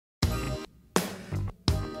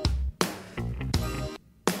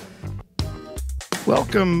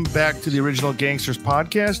Welcome back to the original Gangsters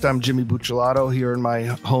podcast. I'm Jimmy Buccellato here in my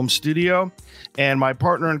home studio, and my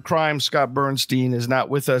partner in crime, Scott Burnstein, is not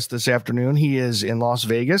with us this afternoon. He is in Las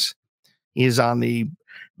Vegas. He is on the,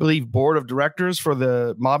 I believe, board of directors for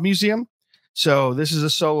the Mob Museum. So this is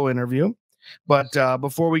a solo interview. But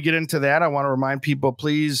before we get into that, I want to remind people,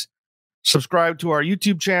 please subscribe to our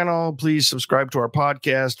YouTube channel. Please subscribe to our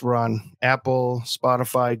podcast. We're on Apple,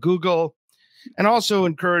 Spotify, Google, and also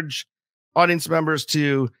encourage audience members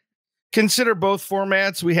to consider both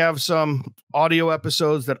formats. We have some audio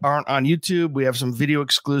episodes that aren't on YouTube. We have some video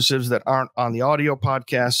exclusives that aren't on the audio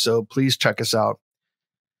podcast. So please check us out.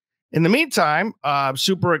 In the meantime, I'm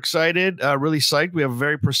super excited, really psyched. We have a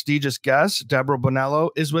very prestigious guest. Deborah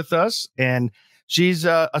Bonello is with us, and she's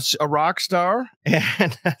a rock star.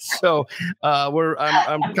 And so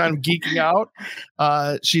I'm kind of geeking out.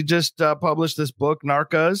 She just published this book,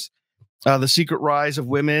 Narcas, The Secret Rise of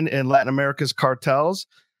Women in Latin America's Cartels.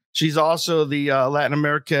 She's also the Latin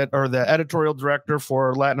America, or the editorial director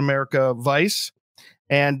for Latin America Vice.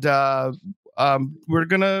 And we're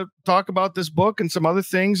going to talk about this book and some other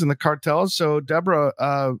things in the cartels. So, Deborah,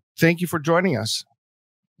 thank you for joining us.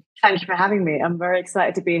 Thank you for having me. I'm very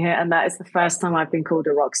excited to be here. And that is the first time I've been called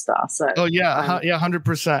a rock star. So, oh, yeah.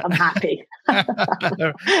 100%. I'm happy.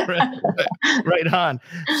 right on.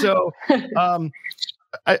 So,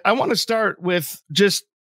 I want to start with just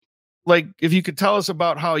like, if you could tell us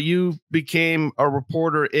about how you became a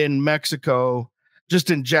reporter in Mexico,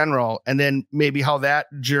 just in general, and then maybe how that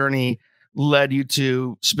journey led you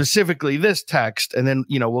to specifically this text. And then,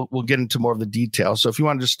 we'll get into more of the details. So if you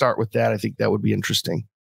want to just start with that, I think that would be interesting.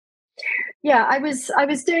 Yeah, I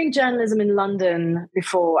was doing journalism in London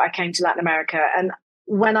before I came to Latin America. And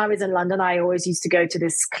when I was in London, I always used to go to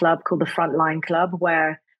this club called the Frontline Club,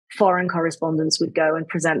 where foreign correspondents would go and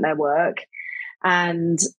present their work.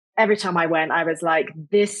 And every time I went, I was like,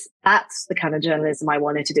 that's the kind of journalism I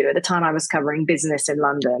wanted to do. At the time, I was covering business in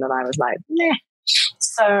London, and I was like, meh.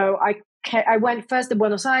 So I went first to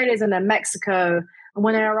Buenos Aires and then Mexico. And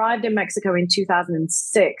when I arrived in Mexico in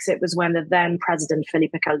 2006, it was when the then president,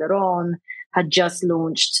 Felipe Calderón, had just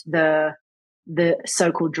launched the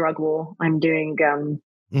so-called drug war. I'm doing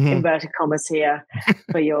inverted commas here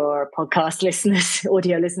for your podcast listeners,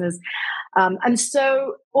 audio listeners. And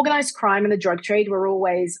so organized crime and the drug trade were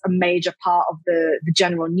always a major part of the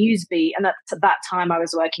general news beat. And at that time, I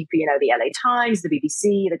was working for, the LA Times, the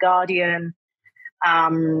BBC, the Guardian.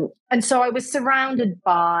 And so I was surrounded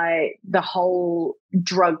by the whole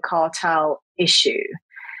drug cartel issue.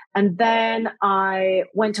 And then I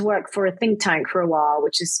went to work for a think tank for a while,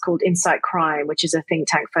 which is called Insight Crime, which is a think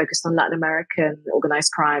tank focused on Latin American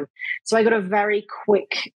organized crime. So I got a very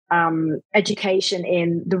quick education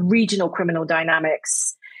in the regional criminal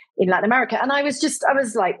dynamics in Latin America. And I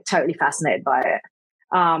was like totally fascinated by it.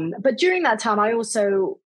 But during that time, I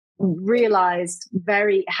also realized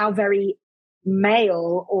how very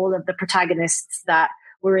male all of the protagonists that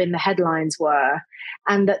were in the headlines were,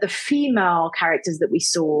 and that the female characters that we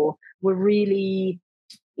saw were really,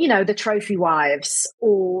 the trophy wives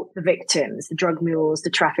or the victims, the drug mules,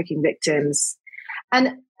 the trafficking victims.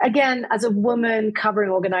 And again, as a woman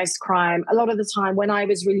covering organized crime, a lot of the time when I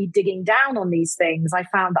was really digging down on these things, I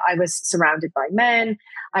found that I was surrounded by men.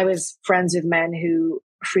 I was friends with men who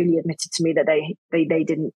freely admitted to me that they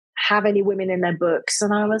didn't have any women in their books.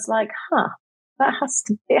 And I was like,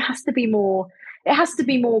 it has to be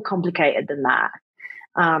more complicated than that.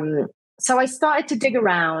 So I started to dig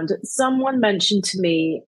around. Someone mentioned to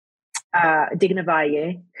me Digna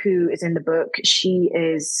Valle, who is in the book. She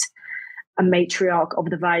is a matriarch of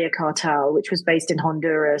the Valle Cartel, which was based in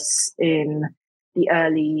Honduras in the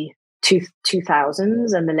early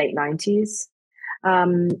 2000s and the late 90s.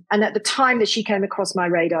 And at the time that she came across my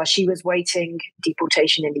radar, she was waiting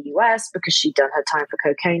deportation in the US because she'd done her time for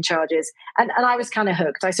cocaine charges. And I was kind of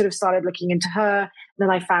hooked. I sort of started looking into her.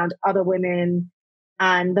 Then I found other women.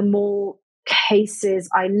 And the more cases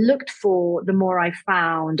I looked for, the more I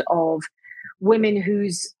found of women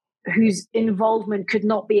whose involvement could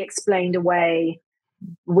not be explained away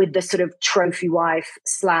with the sort of trophy wife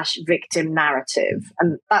 / victim narrative.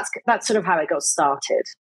 And that's sort of how it got started.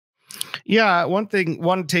 Yeah, one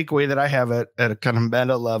takeaway that I have at a kind of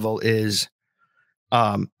meta level is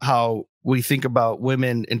how we think about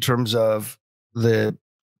women in terms of the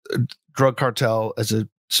drug cartel as a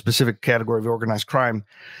specific category of organized crime,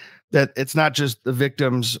 that it's not just the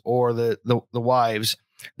victims or the wives,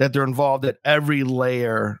 that they're involved at every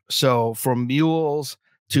layer. So from mules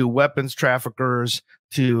to weapons traffickers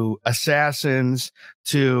to assassins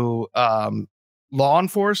to law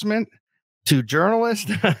enforcement. to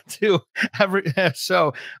journalists to every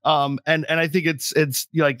and I think it's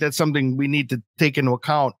like that's something we need to take into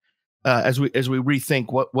account as we rethink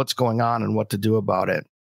what's going on and what to do about it.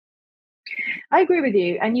 I agree with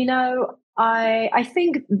you. And I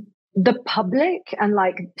think the public and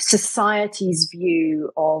like society's view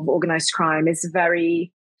of organized crime is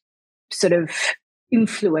very sort of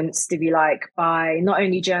influenced, if you like, by not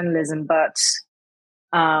only journalism but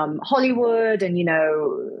Hollywood and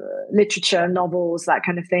literature, novels, that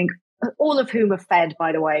kind of thing, all of whom are fed,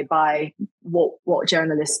 by the way, by what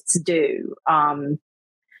journalists do. And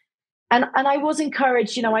I was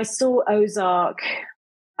encouraged. I saw Ozark.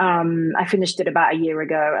 I finished it about a year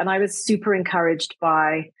ago, and I was super encouraged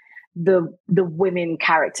by the women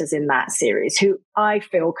characters in that series, who I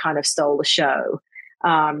feel kind of stole the show.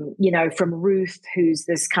 From Ruth, who's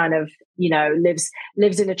this kind of,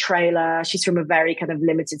 lives in a trailer. She's from a very kind of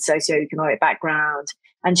limited socioeconomic background.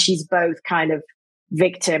 And she's both kind of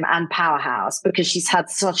victim and powerhouse because she's had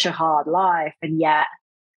such a hard life. And yet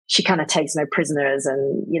she kind of takes no prisoners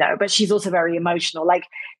and, but she's also very emotional. Like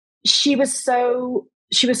she was so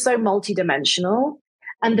multidimensional.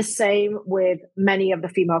 And the same with many of the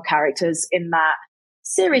female characters in that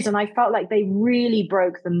series. And I felt like they really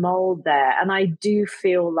broke the mold there. And I do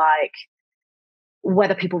feel like,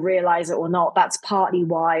 whether people realize it or not, that's partly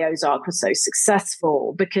why Ozark was so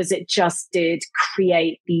successful, because it just did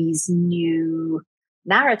create these new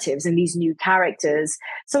narratives and these new characters.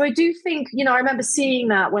 So I do think, I remember seeing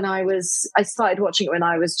that when I started watching it when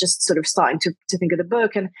I was just sort of starting to think of the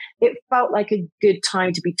book. And it felt like a good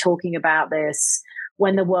time to be talking about this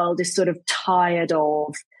when the world is sort of tired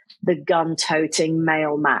of the gun-toting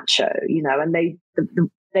male macho, and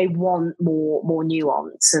they want more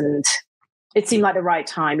nuance. And it seemed like the right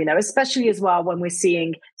time, especially as well when we're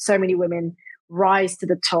seeing so many women rise to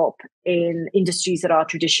the top in industries that are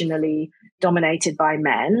traditionally dominated by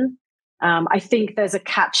men. I think there's a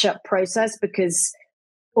catch-up process because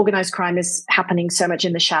organized crime is happening so much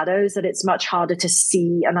in the shadows that it's much harder to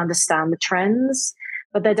see and understand the trends,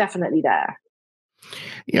 but they're definitely there.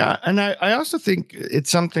 Yeah, and I also think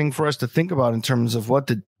it's something for us to think about in terms of what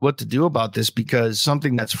to do about this, because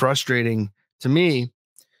something that's frustrating to me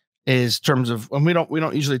is terms of, and we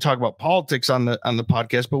don't usually talk about politics on the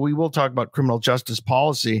podcast, but we will talk about criminal justice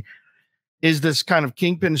policy, is this kind of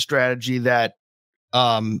kingpin strategy that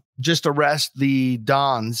just arrest the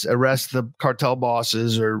dons, arrest the cartel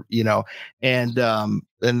bosses, or and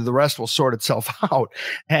the rest will sort itself out.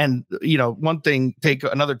 And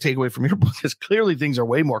another takeaway from your book is clearly things are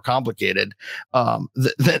way more complicated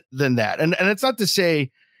than that. And it's not to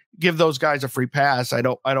say give those guys a free pass. I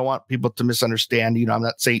don't want people to misunderstand. I'm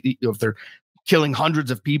not saying if they're killing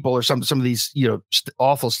hundreds of people or some of these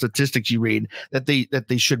awful statistics you read that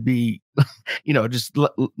they should be just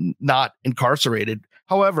not incarcerated.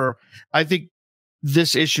 However, I think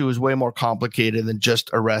this issue is way more complicated than just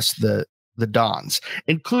arrest the dons,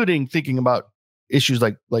 including thinking about issues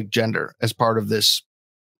like gender as part of this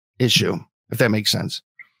issue, if that makes sense.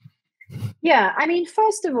 Yeah, I mean,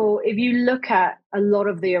 first of all, if you look at a lot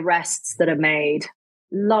of the arrests that are made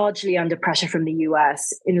largely under pressure from the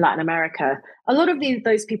US in Latin America, a lot of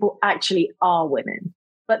those people actually are women,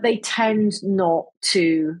 but they tend not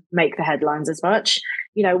to make the headlines as much.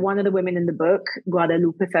 One of the women in the book,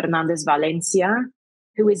 Guadalupe Fernandez Valencia,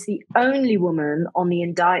 who is the only woman on the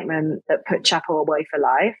indictment that put Chapo away for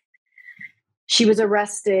life. She was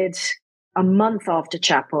arrested a month after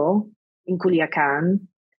Chapo in Culiacan.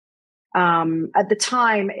 At the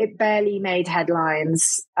time, it barely made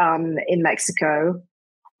headlines in Mexico.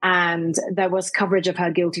 And there was coverage of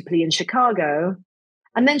her guilty plea in Chicago.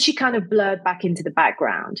 And then she kind of blurred back into the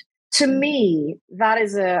background. To me, that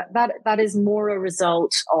is more a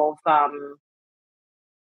result of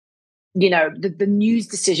the news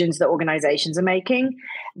decisions that organizations are making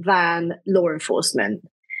than law enforcement.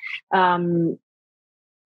 And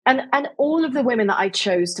all of the women that I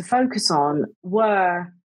chose to focus on were,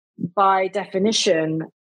 by definition,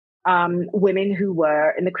 women who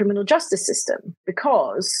were in the criminal justice system,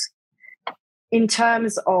 because in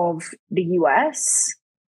terms of the US,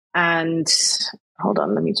 and hold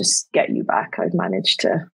on, let me just get you back. I've managed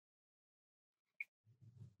to.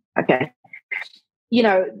 Okay.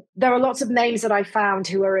 There are lots of names that I found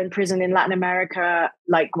who are in prison in Latin America,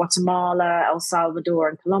 like Guatemala, El Salvador,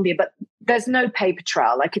 and Colombia, but there's no paper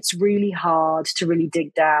trail. Like, it's really hard to really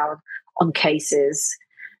dig down on cases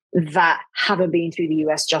that haven't been through the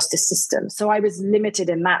US justice system. So I was limited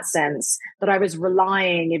in that sense, that I was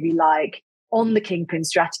relying, if you like, on the kingpin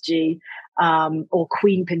strategy or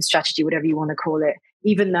queenpin strategy, whatever you want to call it,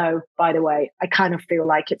 even though, by the way, I kind of feel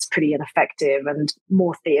like it's pretty ineffective and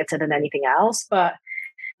more theater than anything else. But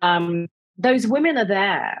those women are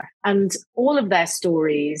there, and all of their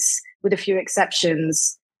stories, with a few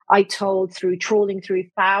exceptions, I told through trawling through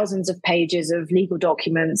thousands of pages of legal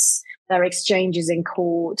documents, their exchanges in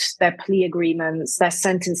court, their plea agreements, their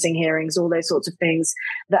sentencing hearings, all those sorts of things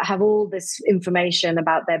that have all this information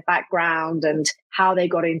about their background and how they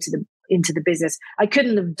got into the business. I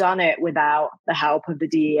couldn't have done it without the help of the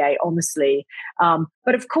DEA, honestly.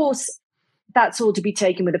 But of course, that's all to be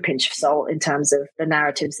taken with a pinch of salt in terms of the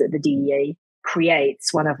narratives that the DEA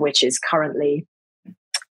creates, one of which is currently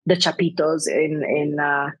the Chapitos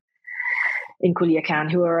in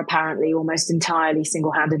Culiacan, who are apparently almost entirely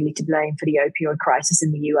single-handedly to blame for the opioid crisis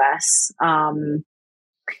in the US.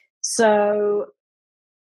 So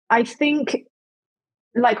I think,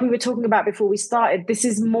 like we were talking about before we started, this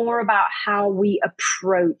is more about how we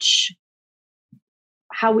approach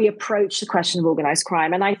the question of organized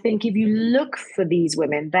crime. And I think if you look for these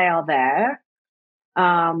women, they are there.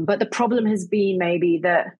 But the problem has been maybe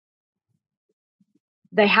that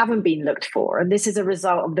they haven't been looked for. And this is a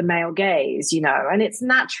result of the male gaze, and it's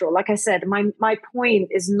natural. Like I said, my point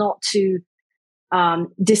is not to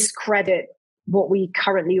discredit what we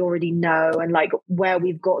currently already know and like where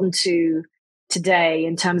we've gotten to today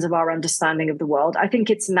in terms of our understanding of the world. I think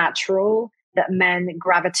it's natural that men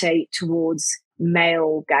gravitate towards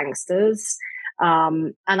male gangsters.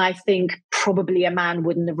 And I think probably a man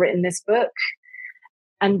wouldn't have written this book.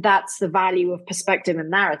 And that's the value of perspective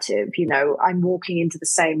and narrative. I'm walking into the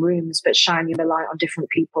same rooms, but shining the light on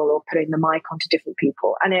different people or putting the mic onto different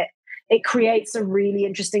people. And it creates a really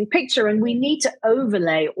interesting picture. And we need to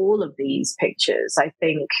overlay all of these pictures, I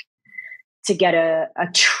think, to get a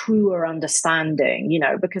truer understanding,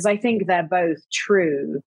 because I think they're both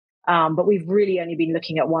true. But we've really only been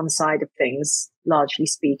looking at one side of things, largely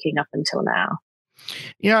speaking, up until now.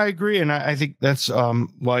 Yeah, I agree. And I think that's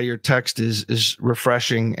why your text is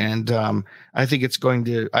refreshing. And I think it's going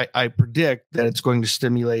to, I predict that it's going to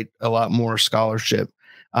stimulate a lot more scholarship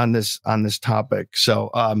on this topic. So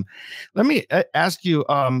let me ask you,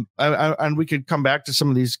 and we could come back to some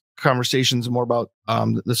of these conversations more about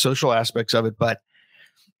the social aspects of it. But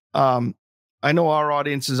I know our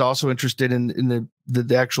audience is also interested in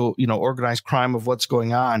the actual, organized crime of what's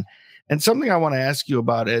going on. And something I want to ask you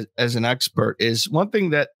about as an expert is one thing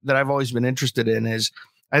that I've always been interested in is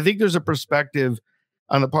I think there's a perspective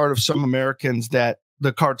on the part of some Americans that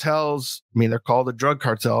the cartels, they're called a drug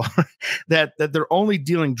cartel, that they're only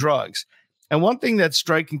dealing drugs. And one thing that's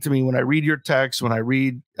striking to me when I read your text, when I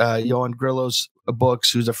read Johan Grillo's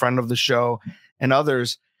books, who's a friend of the show, and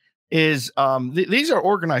others, is these are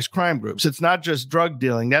organized crime groups. It's not just drug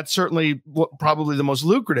dealing. That's certainly probably the most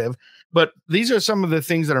lucrative, but these are some of the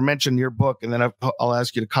things that are mentioned in your book. And then I'll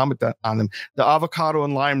ask you to comment on them. The avocado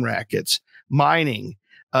and lime rackets, mining,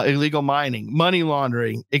 illegal mining, money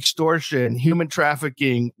laundering, extortion, human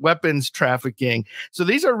trafficking, weapons trafficking. So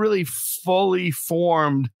these are really fully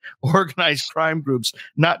formed organized crime groups,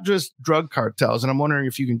 not just drug cartels. And I'm wondering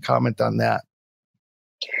if you can comment on that.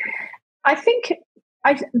 I think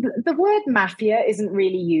the word mafia isn't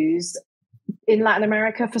really used in Latin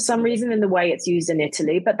America for some reason in the way it's used in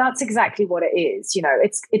Italy, but that's exactly what it is.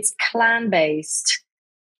 It's clan-based.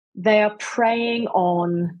 They are preying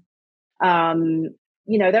on,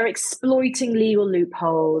 they're exploiting legal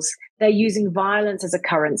loopholes. They're using violence as a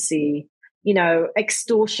currency.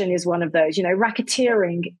 Extortion is one of those.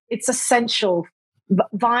 Racketeering, it's essential.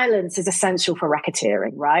 Violence is essential for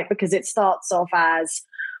racketeering, right? Because it starts off as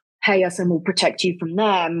pay us and we'll protect you from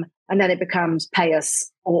them. And then it becomes pay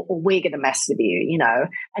us or we're going to mess with you,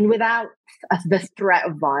 And without the threat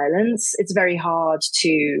of violence, it's very hard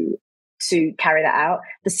to carry that out.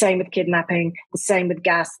 The same with kidnapping, the same with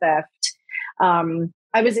gas theft.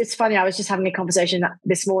 It's funny, I was just having a conversation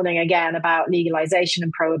this morning again about legalization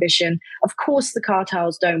and prohibition. Of course, the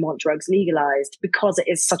cartels don't want drugs legalized because it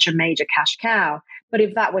is such a major cash cow. But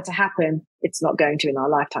if that were to happen, it's not going to in our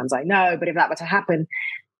lifetimes, I know. But if that were to happen,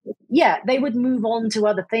 they would move on to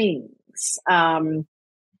other things. The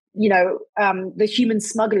human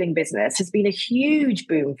smuggling business has been a huge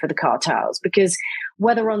boom for the cartels because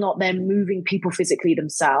whether or not they're moving people physically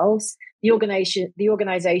themselves, the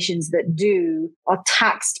organizations that do are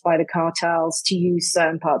taxed by the cartels to use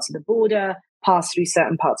certain parts of the border, pass through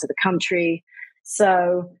certain parts of the country.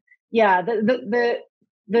 So,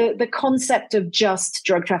 the concept of just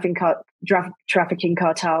drug trafficking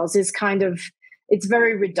cartels is kind of, it's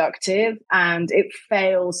very reductive and it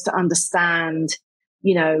fails to understand,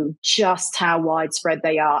 just how widespread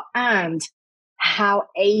they are and how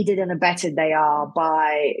aided and abetted they are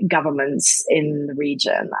by governments in the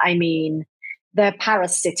region. I mean, they're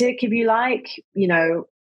parasitic, if you like.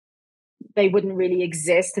 They wouldn't really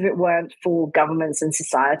exist if it weren't for governments and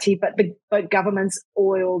society, but governments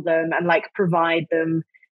oil them and provide them,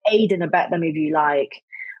 aid and abet them, if you like,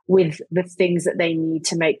 with the things that they need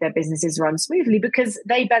to make their businesses run smoothly, because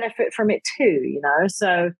they benefit from it too,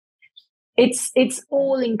 So it's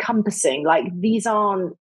all encompassing. These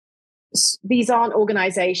aren't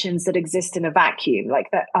organizations that exist in a vacuum.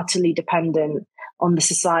 They're utterly dependent on the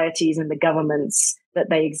societies and the governments that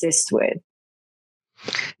they exist with.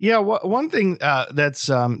 Yeah, one thing that's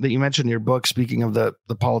that you mentioned in your book, speaking of the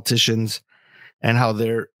politicians and how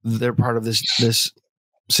they're part of this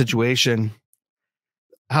situation,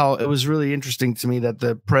 how it was really interesting to me that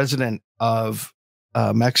the president of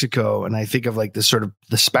Mexico, and I think of this sort of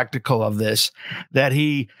the spectacle of this, that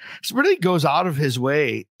he really goes out of his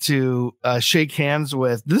way to shake hands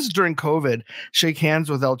with. This is during COVID. Shake hands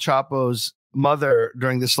with El Chapo's mother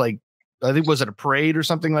during this I think, was it a parade or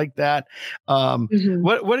something like that?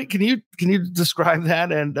 What can you describe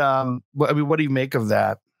that? And what do you make of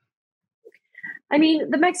that? I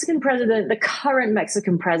mean, the current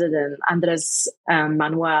Mexican president, Andres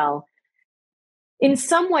Manuel, in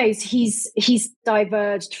some ways, he's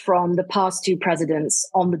diverged from the past two presidents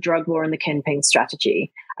on the drug war and the kingpin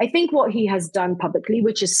strategy. I think what he has done publicly,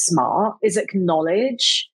 which is smart, is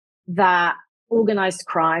acknowledge that organized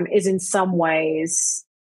crime is in some ways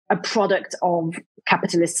a product of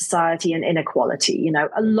capitalist society and inequality.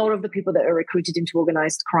 A lot of the people that are recruited into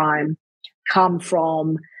organized crime come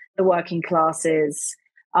from the working classes.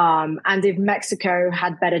 And if Mexico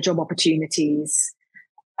had better job opportunities,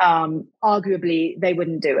 arguably they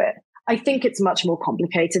wouldn't do it. I think it's much more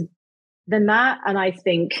complicated than that. And I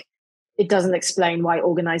think it doesn't explain why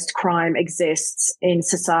organized crime exists in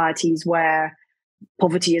societies where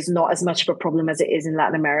poverty is not as much of a problem as it is in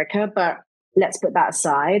Latin America. But let's put that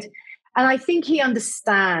aside. And I think he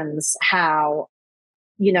understands how,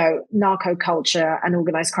 narco culture and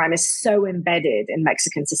organized crime is so embedded in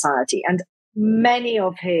Mexican society. And many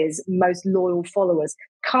of his most loyal followers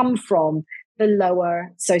come from the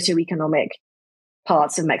lower socioeconomic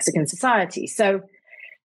parts of Mexican society. So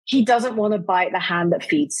he doesn't want to bite the hand that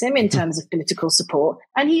feeds him in terms of political support.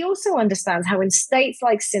 And he also understands how in states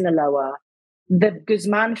like Sinaloa, the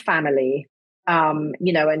Guzman family, and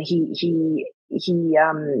he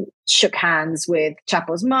shook hands with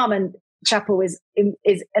Chapo's mom, and Chapo is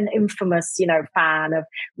an infamous, fan of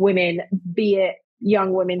women, be it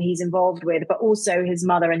young women he's involved with, but also his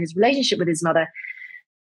mother and his relationship with his mother.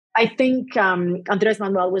 I think Andres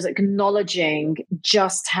Manuel was acknowledging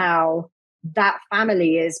just how that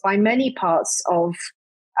family is, by many parts of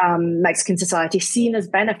Mexican society, seen as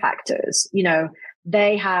benefactors.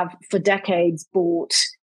 They have for decades bought,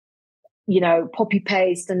 poppy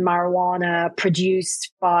paste and marijuana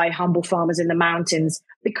produced by humble farmers in the mountains,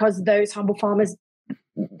 because those humble farmers,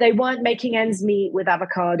 they weren't making ends meet with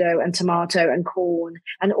avocado and tomato and corn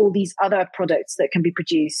and all these other products that can be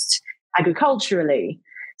produced agriculturally.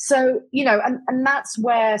 So, and that's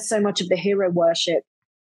where so much of the hero worship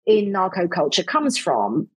in narco culture comes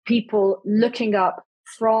from. People looking up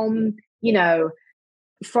from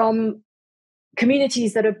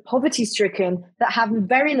communities that are poverty stricken, that have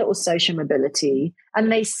very little social mobility,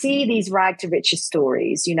 and they see these rag to riches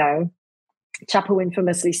stories. Chapo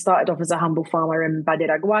infamously started off as a humble farmer in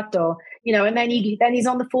Badiraguato, and then he's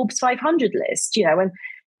on the Forbes 500 list, and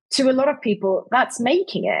to a lot of people, that's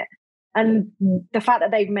making it. And the fact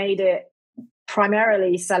that they've made it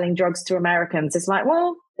primarily selling drugs to Americans, it's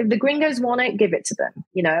well, if the gringos want it, give it to them,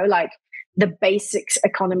 the basic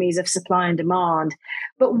economies of supply and demand.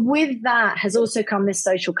 But with that has also come this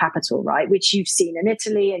social capital, right? Which you've seen in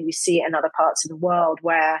Italy and you see it in other parts of the world,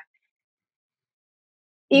 where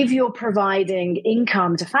if you're providing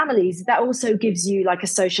income to families, that also gives you a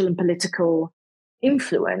social and political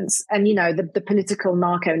influence. And, the political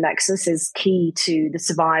narco nexus is key to the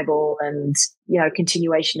survival and,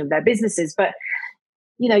 continuation of their businesses. But,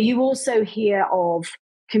 you also hear of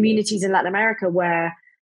communities in Latin America where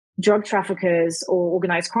drug traffickers or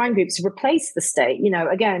organized crime groups replace the state.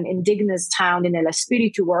 Again, in Digna's town in El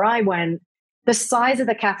Espiritu, where I went, the size of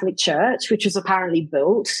the Catholic Church, which was apparently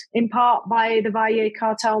built in part by the Valle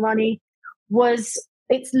cartel money,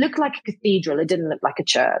 it looked like a cathedral. It didn't look like a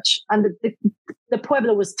church. And the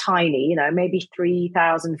pueblo was tiny, maybe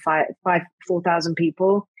 3,000, 4,000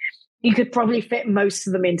 people. You could probably fit most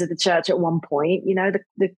of them into the church at one point.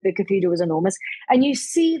 The cathedral was enormous. And you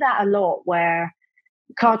see that a lot, where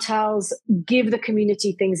cartels give the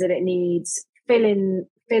community things that it needs, fill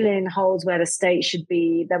fill in holes where the state should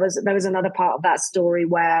be. There was another part of that story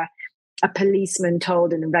where a policeman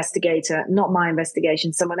told an investigator, not my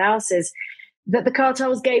investigation, someone else's, that the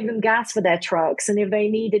cartels gave them gas for their trucks. And if they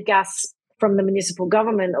needed gas from the municipal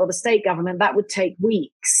government or the state government, that would take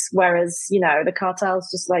weeks. Whereas, the cartels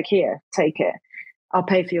just like, here, take it. I'll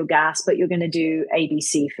pay for your gas, but you're going to do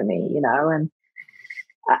ABC for me, And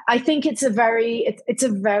I think it's a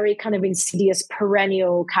very kind of insidious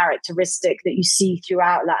perennial characteristic that you see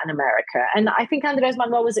throughout Latin America. And I think Andrés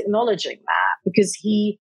Manuel was acknowledging that because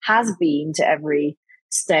he has been to every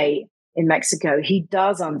state in Mexico. He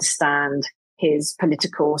does understand his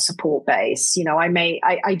political support base.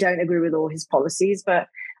 I don't agree with all his policies, but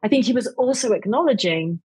I think he was also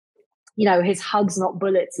acknowledging, his hugs, not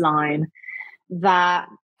bullets line, that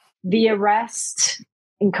the arrest,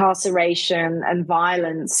 incarceration, and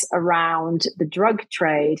violence around the drug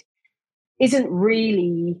trade isn't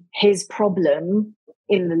really his problem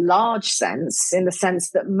in the large sense, in the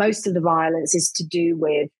sense that most of the violence is to do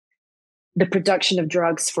with the production of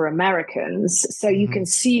drugs for Americans. So you can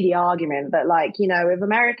see the argument that, if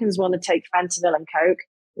Americans want to take fentanyl and coke,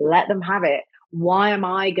 let them have it. Why am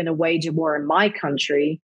I going to wage a war in my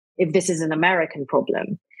country if this is an American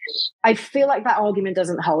problem? I feel like that argument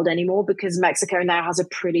doesn't hold anymore because Mexico now has a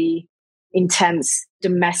pretty intense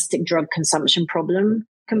domestic drug consumption problem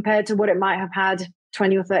compared to what it might have had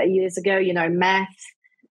 20 or 30 years ago. Meth,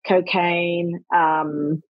 cocaine,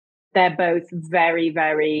 they're both very,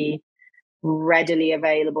 very readily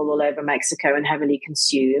available all over Mexico and heavily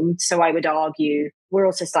consumed. So I would argue we're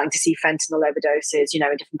also starting to see fentanyl overdoses, in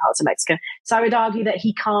different parts of Mexico. So I would argue that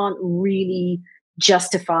he can't really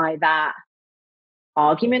justify that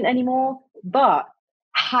argument anymore. But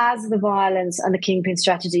has the violence and the kingpin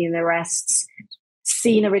strategy and the arrests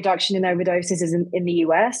seen a reduction in overdoses in the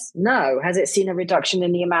US? No. Has it seen a reduction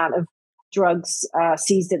in the amount of drugs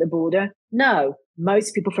seized at the border? No.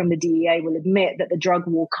 Most people from the DEA will admit that the drug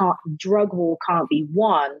war can't be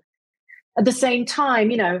won. At the same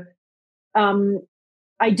time,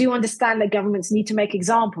 I do understand that governments need to make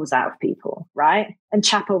examples out of people, right? And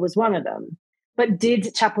Chapo was one of them. But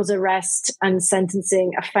did Chapo's arrest and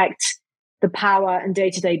sentencing affect the power and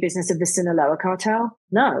day-to-day business of the Sinaloa cartel?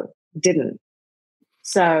 No, it didn't.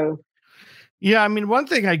 So, yeah, I mean, one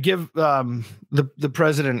thing I give the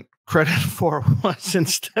president credit for was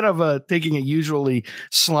instead of taking a usually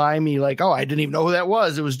slimy, I didn't even know who that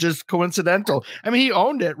was, it was just coincidental. I mean, he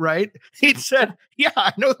owned it, right? He said, yeah,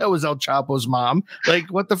 I know that was El Chapo's mom.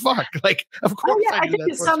 What the fuck? Of course. I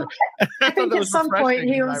think at some point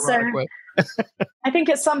he also I think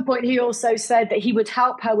at some point he also said that he would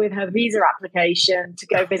help her with her visa application to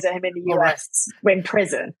go visit him in the US in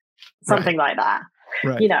prison, something like that.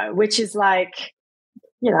 Right. Which is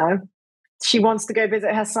she wants to go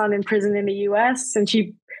visit her son in prison in the US, and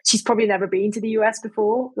she's probably never been to the US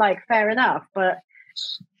before. Fair enough. But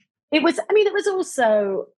it was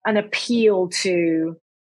also an appeal to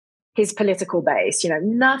his political base.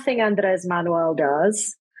 Nothing Andrés Manuel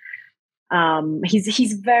does.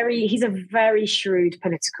 He's a very shrewd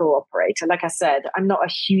political operator. Like I said, I'm not a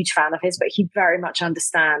huge fan of his, but he very much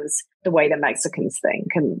understands the way that Mexicans think,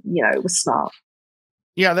 and it was smart.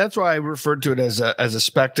 Yeah, that's why I referred to it as a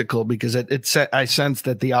spectacle, because I sensed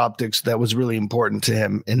that the optics, that was really important to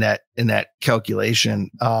him in that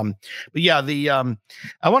calculation. But yeah,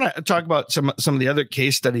 I want to talk about some of the other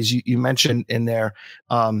case studies you mentioned in there.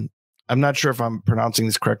 I'm not sure if I'm pronouncing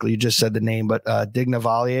this correctly. You just said the name, but Digna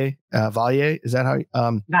Valle, is that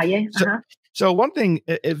how? Valle. So one thing,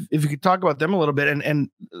 if you could talk about them a little bit, and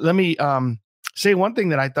let me say one thing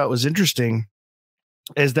that I thought was interesting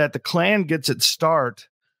is that the Klan gets its start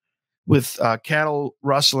with cattle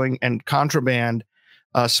rustling and contraband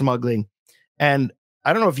smuggling. And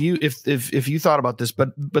I don't know if you thought about this,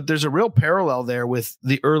 but there's a real parallel there with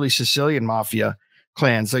the early Sicilian mafia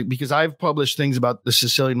clans, because I've published things about the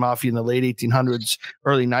Sicilian mafia in the late 1800s,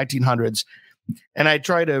 early 1900s. And I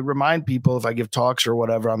try to remind people, if I give talks or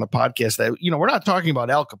whatever on the podcast, that, we're not talking about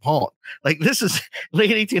Al Capone. This is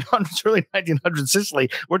late 1800s, early 1900s Sicily.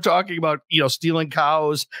 We're talking about, stealing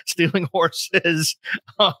cows, stealing horses,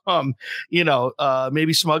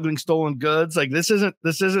 maybe smuggling stolen goods. This isn't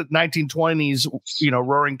 1920s,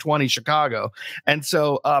 roaring 20 Chicago. And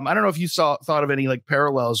so I don't know if you thought of any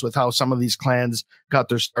parallels with how some of these clans got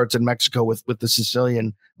their starts in Mexico with the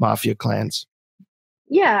Sicilian mafia clans.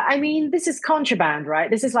 Yeah, I mean, this is contraband,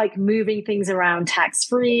 right? This is moving things around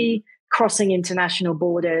tax-free, crossing international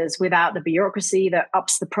borders without the bureaucracy that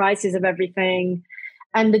ups the prices of everything.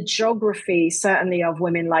 And the geography, certainly, of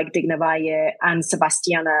women like Digna Valle and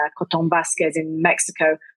Sebastiana Coton Vasquez in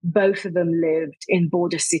Mexico, both of them lived in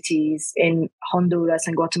border cities in Honduras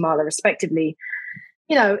and Guatemala, respectively.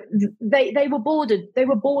 You know, they were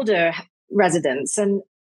border residents, and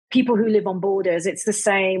people who live on borders. It's the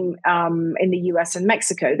same in the US and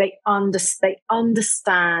Mexico. They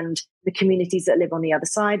understand the communities that live on the other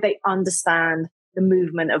side. They understand the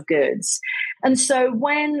movement of goods, and so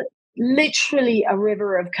when literally a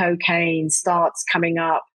river of cocaine starts coming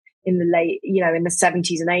up in the in the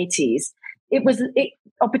 70s and 80s,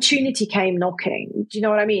 opportunity came knocking. Do you know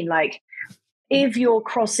what I mean? Like, if you're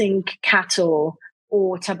crossing cattle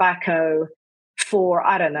or tobacco for,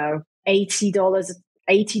 I don't know, $80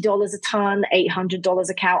 a ton, $800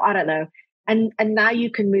 a cow, I don't know. And now you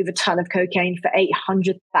can move a ton of cocaine for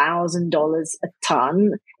 $800,000 a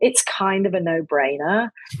ton. It's kind of a no-brainer.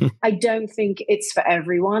 I don't think it's for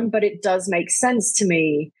everyone, but it does make sense to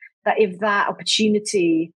me that if that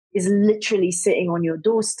opportunity is literally sitting on your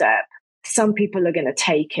doorstep, some people are going to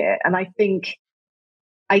take it. And I think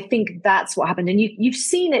that's what happened. And you've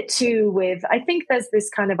seen it too with, I think there's this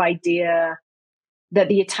kind of idea that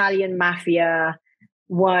the Italian mafia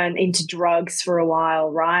weren't into drugs for a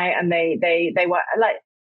while, right? And they were like,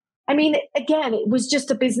 I mean, again, it was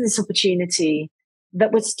just a business opportunity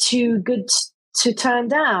that was too good to turn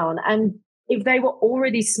down. And if they were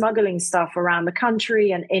already smuggling stuff around the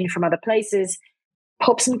country and in from other places,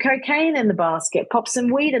 pop some cocaine in the basket, pop some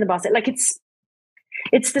weed in the basket. Like,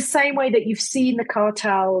 it's the same way that you've seen the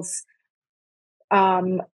cartels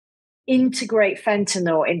integrate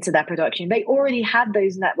fentanyl into their production. They already had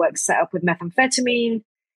those networks set up with methamphetamine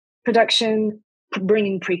production,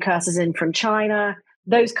 bringing precursors in from China.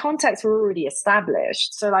 Those contacts were already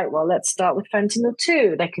established. So like, well, let's start with fentanyl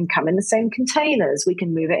too. They can come in the same containers. We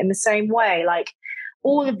can move it in the same way. Like,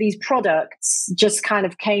 all of these products just kind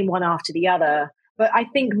of came one after the other, but I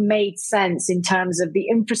think made sense in terms of the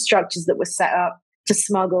infrastructures that were set up to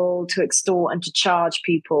smuggle, to extort, and to charge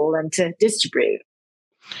people and to distribute.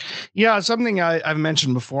 Yeah, something I've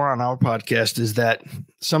mentioned before on our podcast is that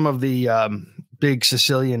some of the big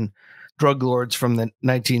Sicilian drug lords from the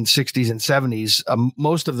 1960s and 70s,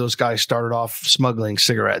 most of those guys started off smuggling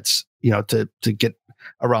cigarettes, to get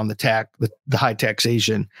around the high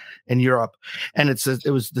taxation in Europe. And it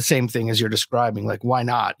was the same thing as you're describing. Like, why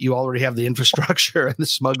not? You already have the infrastructure and the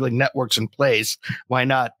smuggling networks in place. Why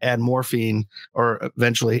not add morphine or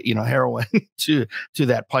eventually, heroin to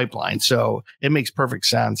that pipeline? So it makes perfect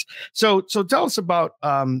sense. So tell us about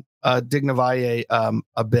Digna Valle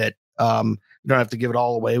a bit. You don't have to give it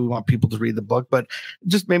all away. We want people to read the book, but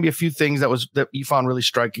just maybe a few things that you found really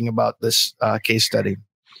striking about this case study.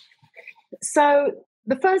 So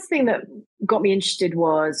the first thing that got me interested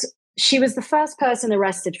was she was the first person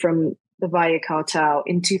arrested from the Valle cartel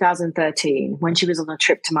in 2013 when she was on a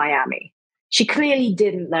trip to Miami. She clearly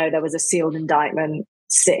didn't know there was a sealed indictment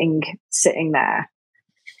sitting there.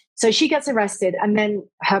 So she gets arrested, and then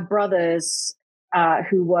her brothers,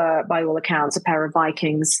 who were, by all accounts, a pair of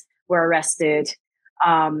Vikings, were arrested.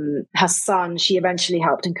 Her son, she eventually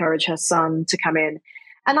helped encourage her son to come in.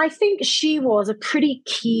 And I think she was a pretty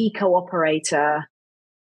key cooperator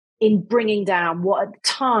in bringing down what at the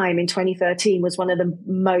time in 2013 was one of the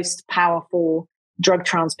most powerful drug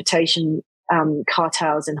transportation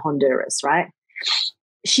cartels in Honduras, right?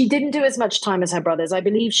 She didn't do as much time as her brothers. I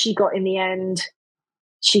believe she got, in the end,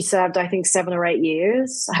 she served, I think, 7 or 8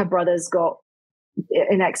 years. Her brothers got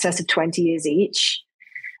in excess of 20 years each.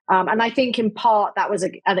 And I think in part that was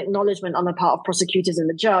an acknowledgement on the part of prosecutors and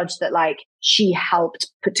the judge that, like, she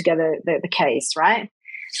helped put together the case, right?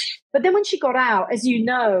 But then when she got out, as you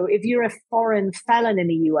know, if you're a foreign felon in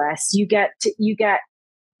the US, you get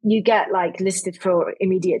like listed for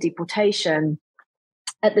immediate deportation.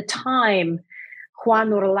 At the time,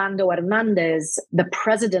 Juan Orlando Hernandez, the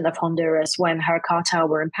president of Honduras when her cartel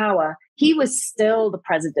were in power, he was still the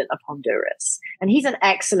president of Honduras. And he's an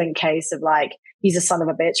excellent case of, like, he's a son of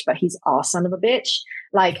a bitch, but he's our son of a bitch.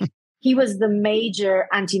 Like, he was the major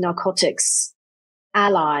anti-narcotics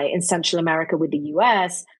ally in Central America with the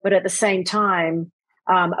US, but at the same time,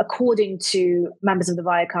 according to members of the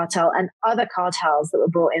Valle cartel and other cartels that were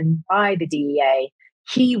brought in by the DEA,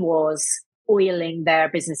 he was oiling their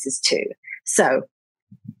businesses too. So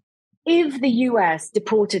if the US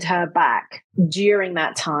deported her back during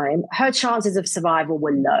that time, her chances of survival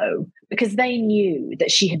were low because they knew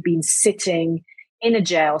that she had been sitting in a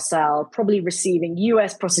jail cell, probably receiving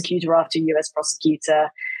US prosecutor after US prosecutor,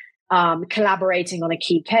 collaborating on a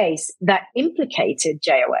key case that implicated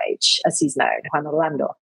JOH, as he's known, Juan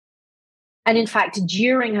Orlando. And in fact,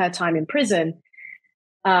 during her time in prison,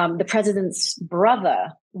 the president's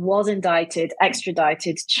brother was indicted,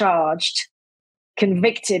 extradited, charged,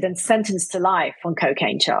 convicted, and sentenced to life on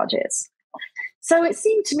cocaine charges. So it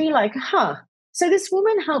seemed to me like, so this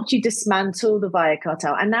woman helped you dismantle the Via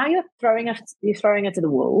cartel, and now you're throwing her to the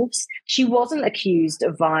wolves. She wasn't accused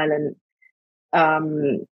of violent.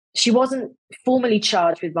 She wasn't formally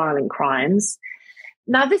charged with violent crimes.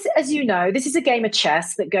 Now, this, as you know, this is a game of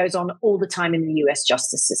chess that goes on all the time in the US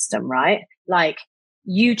justice system, right? Like,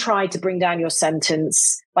 you try to bring down your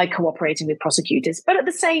sentence by cooperating with prosecutors, but at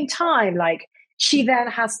the same time, like, she then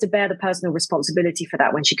has to bear the personal responsibility for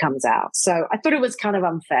that when she comes out. So I thought it was kind of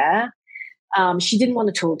unfair. She didn't want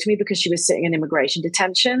to talk to me because she was sitting in immigration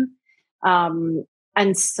detention.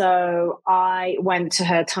 And so I went to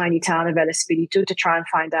her tiny town of El Espiritu to try and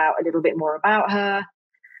find out a little bit more about her.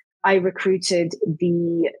 I recruited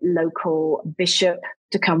the local bishop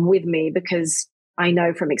to come with me because I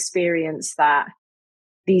know from experience that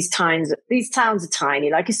these towns are tiny.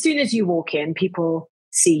 Like, as soon as you walk in, people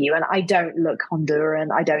see you, and I don't look Honduran,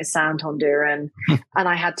 I don't sound Honduran, and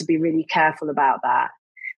I had to be really careful about that.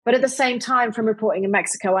 But at the same time, from reporting in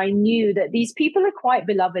Mexico, I knew that these people are quite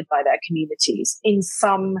beloved by their communities. In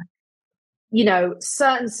some,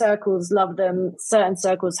 certain circles love them, certain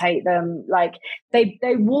circles hate them. Like, they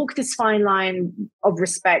walk this fine line of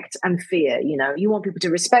respect and fear. You want people to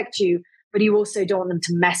respect you, but you also don't want them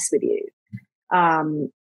to mess with you.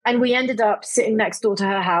 And we ended up sitting next door to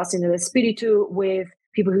her house in El Espiritu with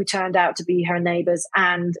people who turned out to be her neighbors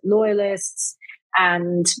and loyalists.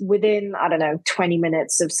 And within, 20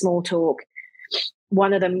 minutes of small talk,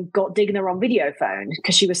 one of them got Digna on video phone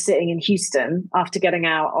because she was sitting in Houston after getting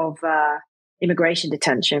out of immigration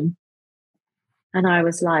detention. And I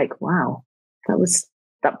was like, wow,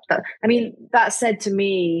 that said to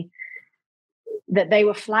me that they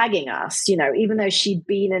were flagging us, even though she'd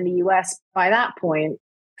been in the US by that point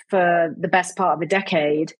for the best part of a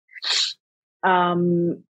decade.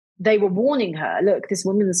 They were warning her, look, this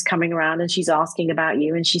woman's coming around and she's asking about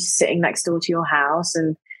you and she's sitting next door to your house.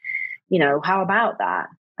 And, how about that?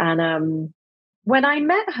 And when I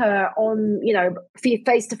met her on,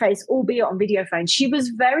 face to face, albeit on video phone, she was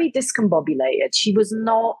very discombobulated. She was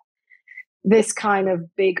not this kind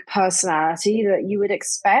of big personality that you would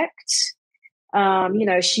expect.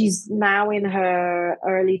 She's now in her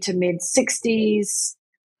early to mid 60s.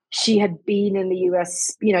 She had been in the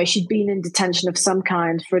US, she'd been in detention of some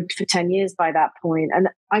kind for 10 years by that point. And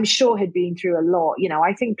I'm sure had been through a lot.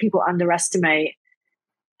 I think people underestimate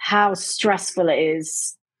how stressful it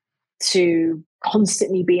is to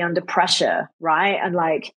constantly be under pressure, right? And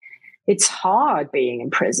like, it's hard being in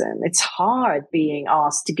prison. It's hard being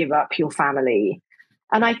asked to give up your family.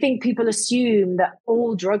 And I think people assume that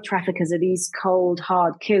all drug traffickers are these cold,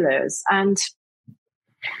 hard killers. And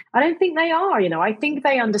I don't think they are. I think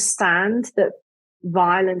they understand that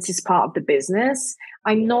violence is part of the business.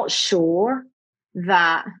 I'm not sure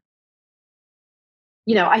that,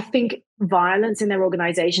 I think violence in their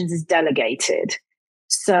organizations is delegated.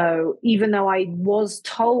 So even though I was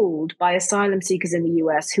told by asylum seekers in the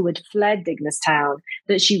US who had fled Digna's town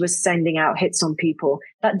that she was sending out hits on people,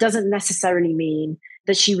 that doesn't necessarily mean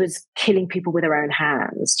that she was killing people with her own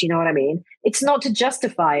hands. Do you know what I mean? It's not to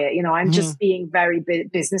justify it. I'm just being very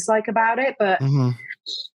businesslike about it. But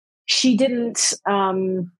she didn't,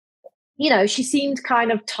 she seemed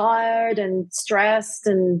kind of tired and stressed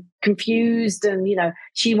and confused. And,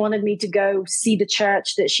 she wanted me to go see the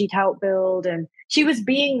church that she'd helped build. And she was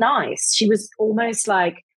being nice. She was almost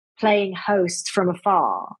like playing host from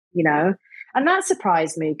afar, and that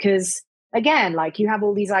surprised me because, again, like, you have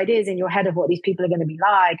all these ideas in your head of what these people are going to be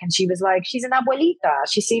like. And she was like, she's an abuelita.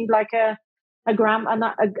 She seemed like a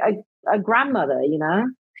grandmother,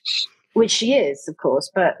 which she is, of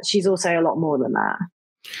course, but she's also a lot more than that.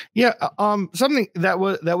 Yeah. Something that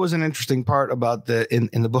was an interesting part about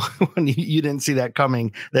in the book when you didn't see that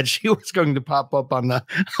coming, that she was going to pop up on the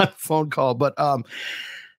phone call. But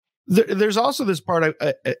there's also this part,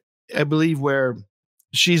 I believe, where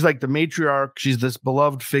she's like the matriarch. She's this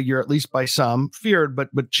beloved figure, at least by some, feared, but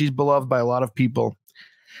she's beloved by a lot of people.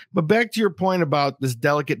 But back to your point about this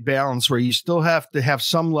delicate balance where you still have to have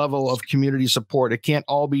some level of community support. It can't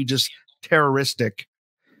all be just terroristic.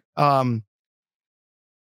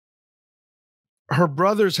 Her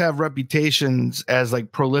brothers have reputations as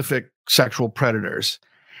like prolific sexual predators.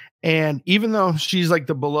 And even though she's like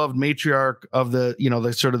the beloved matriarch of the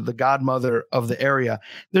sort of the godmother of the area,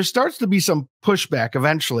 there starts to be some pushback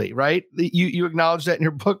eventually, right? You acknowledge that in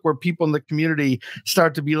your book, where people in the community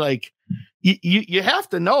start to be like, you have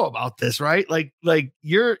to know about this, right? Like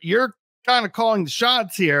you're kind of calling the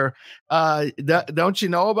shots here. Don't you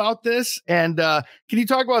know about this? And can you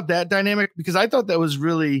talk about that dynamic? Because I thought that was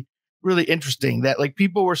really, really interesting, that like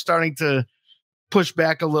people were starting to push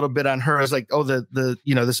back a little bit on her as like, oh, the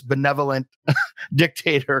this benevolent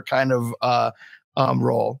dictator kind of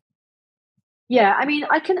role. Yeah, I mean,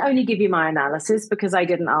 I can only give you my analysis because I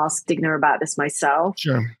didn't ask Digna about this myself.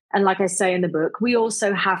 Sure. And like I say in the book, we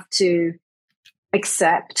also have to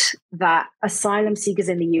accept that asylum seekers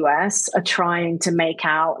in the US are trying to make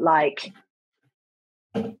out like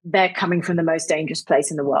they're coming from the most dangerous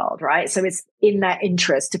place in the world, right? So it's in their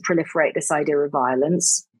interest to proliferate this idea of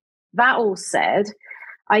violence. That all said,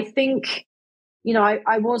 I think,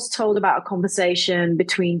 I was told about a conversation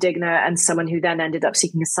between Digna and someone who then ended up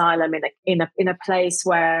seeking asylum in a place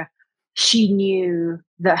where she knew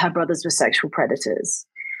that her brothers were sexual predators.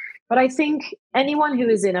 But I think anyone who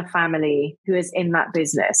is in a family who is in that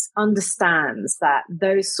business understands that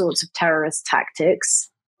those sorts of terrorist tactics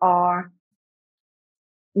are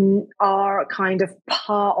kind of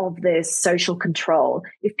part of this social control.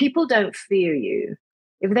 If people don't fear you,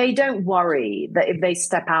 if they don't worry that if they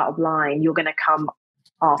step out of line, you're going to come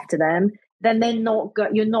after them, then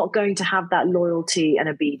you're not going to have that loyalty and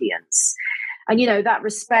obedience. And, that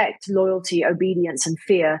respect, loyalty, obedience, and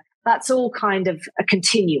fear, that's all kind of a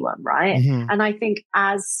continuum, right? Mm-hmm. And I think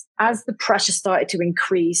as the pressure started to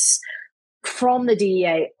increase from the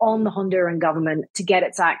DEA on the Honduran government to get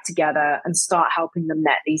its act together and start helping them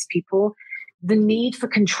net these people, the need for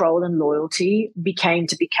control and loyalty began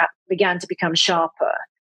to become sharper.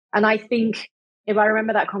 And I think, if I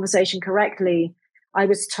remember that conversation correctly, I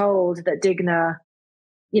was told that Digna,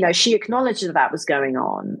 she acknowledged that was going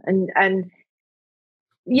on. And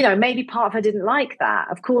maybe part of her didn't like that.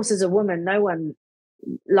 Of course, as a woman, no one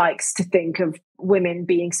likes to think of women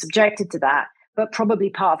being subjected to that, but probably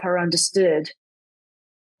part of her understood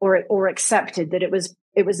or accepted that it was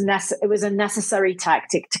a necessary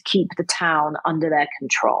tactic to keep the town under their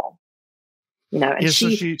control. And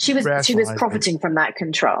she was profiting from that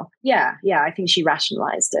control. Yeah, I think she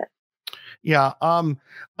rationalized it. Yeah.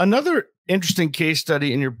 Another interesting case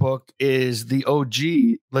study in your book is the OG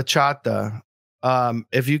La Chata.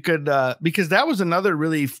 If you could, because that was another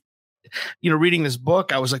really, reading this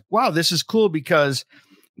book, I was like, wow, this is cool because,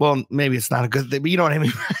 well, maybe it's not a good thing, but you know what I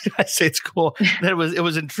mean? I say it's cool. That it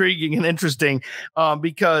was intriguing and interesting,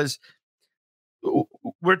 because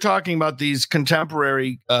we're talking about these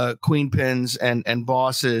contemporary queenpins and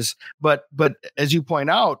bosses, but as you point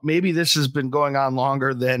out, maybe this has been going on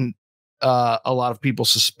longer than a lot of people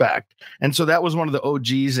suspect. And so that was one of the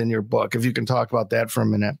OGs in your book. If you can talk about that for a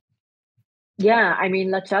minute. Yeah, I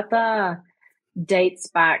mean, La Chata dates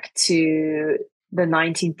back to the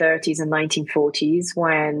 1930s and 1940s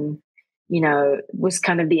when, was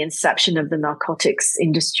kind of the inception of the narcotics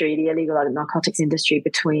industry, the illegal narcotics industry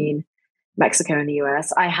between Mexico and the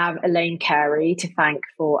US. I have Elaine Carey to thank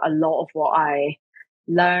for a lot of what I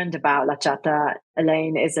learned about La Chata.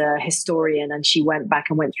 Elaine is a historian, and she went back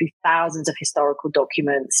and went through thousands of historical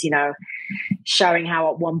documents, showing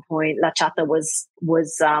how at one point La Chata was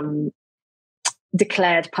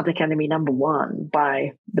declared public enemy number one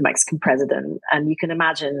by the Mexican president. And you can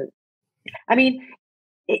imagine, I mean,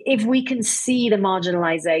 if we can see the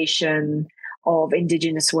marginalization of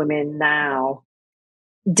indigenous women now,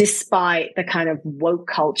 despite the kind of woke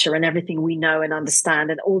culture and everything we know and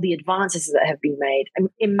understand and all the advances that have been made,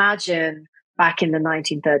 imagine back in the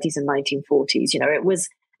 1930s and 1940s, it was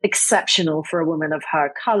exceptional for a woman of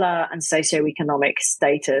her color and socioeconomic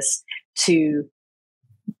status to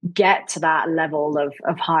get to that level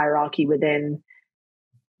of hierarchy within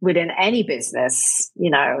any business,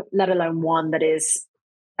 let alone one that is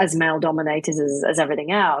as male dominated as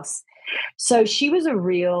everything else. So she was a,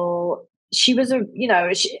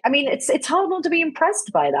 it's hard not to be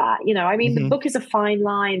impressed by that. Mm-hmm. The book is a fine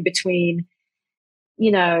line between,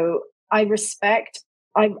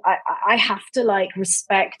 I have to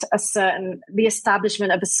respect the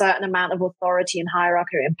establishment of a certain amount of authority and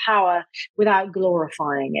hierarchy and power without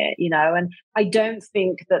glorifying it, and I don't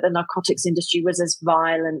think that the narcotics industry was as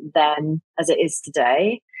violent then as it is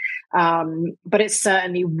today. But it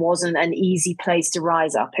certainly wasn't an easy place to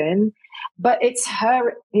rise up in, but it's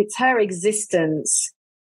her existence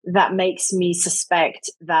that makes me suspect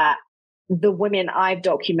that the women I've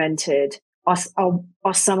documented are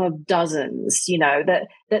some of dozens, that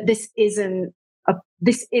this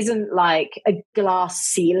isn't like a glass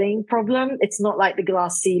ceiling problem. It's not like the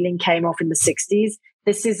glass ceiling came off in the 60s.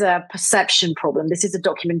 This is a perception problem. This is a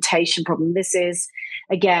documentation problem. This is,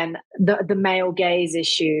 again, the male gaze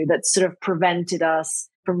issue that sort of prevented us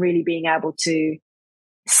from really being able to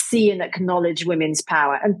see and acknowledge women's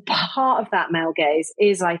power. And part of that male gaze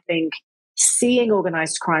is, I think, seeing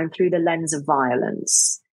organized crime through the lens of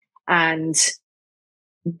violence. And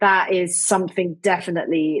that is something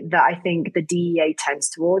definitely that I think the DEA tends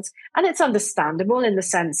towards. And it's understandable in the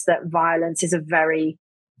sense that violence is a very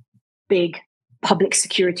big public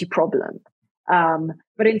security problem.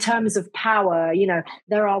 But in terms of power,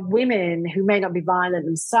 there are women who may not be violent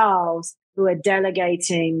themselves who are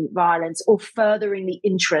delegating violence or furthering the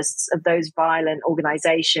interests of those violent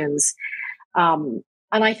organizations. And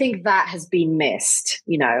I think that has been missed.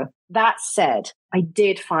 That said, I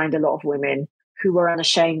did find a lot of women who were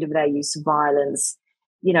unashamed of their use of violence,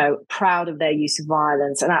 proud of their use of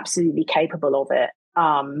violence and absolutely capable of it.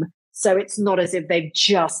 So it's not as if they've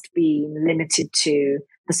just been limited to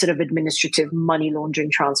the sort of administrative money laundering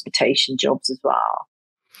transportation jobs as well.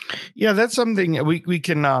 Yeah, that's something we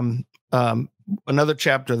can, another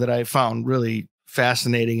chapter that I found really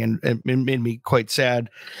fascinating and it made me quite sad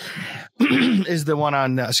is the one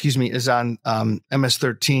on, is on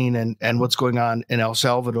MS-13 and what's going on in El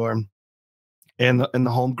Salvador and the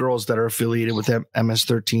homegirls that are affiliated with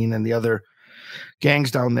MS-13 and the other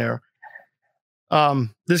gangs down there.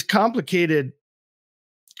 This complicated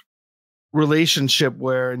relationship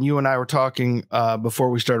where, and you and I were talking before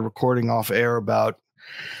we started recording off air about,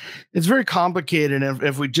 it's very complicated. And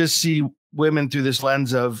if we just see women through this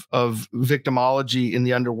lens of victimology in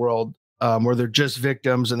the underworld, where they're just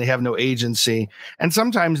victims and they have no agency. And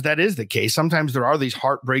sometimes that is the case. Sometimes there are these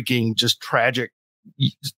heartbreaking, just tragic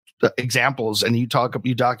examples, and you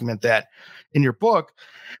document that in your book.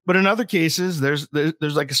 But in other cases, there's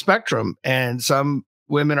like a spectrum, and some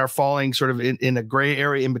women are falling sort of in a gray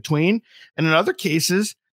area in between. And in other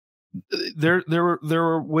cases, there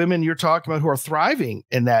were women you're talking about who are thriving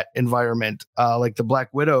in that environment, like the Black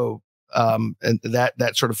Widow, and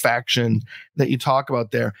that sort of faction that you talk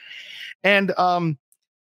about there. And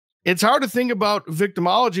it's hard to think about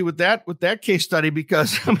victimology with that case study,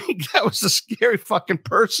 because I mean, that was a scary fucking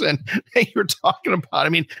person that you're talking about. I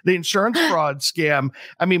mean, the insurance fraud scam.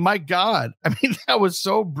 I mean, my God, I mean, that was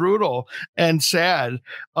so brutal and sad.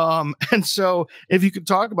 And so if you could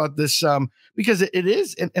talk about this, because it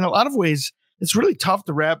is in a lot of ways, it's really tough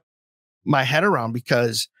to wrap my head around,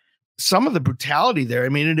 because some of the brutality there, I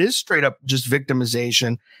mean, it is straight up just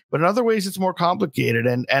victimization, but in other ways it's more complicated.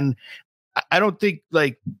 And I don't think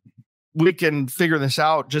like we can figure this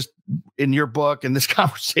out just in your book and this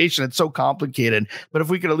conversation. It's so complicated, but if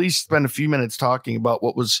we could at least spend a few minutes talking about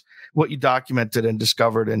what you documented and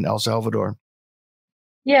discovered in El Salvador.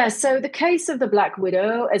 Yeah. So the case of the Black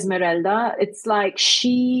Widow, Esmeralda, it's like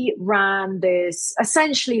she ran this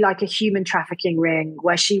essentially like a human trafficking ring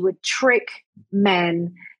where she would trick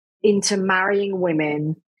men into marrying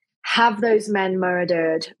women, have those men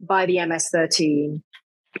murdered by the MS-13,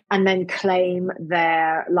 and then claim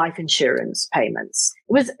their life insurance payments.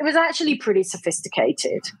 It was actually pretty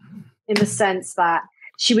sophisticated in the sense that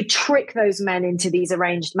she would trick those men into these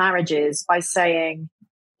arranged marriages by saying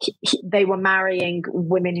they were marrying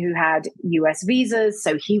women who had US visas,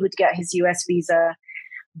 so he would get his US visa,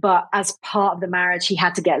 but as part of the marriage, he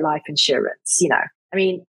had to get life insurance. I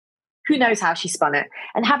mean, who knows how she spun it?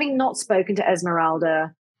 And having not spoken to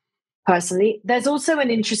Esmeralda personally, there's also an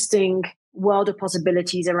interesting world of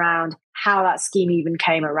possibilities around how that scheme even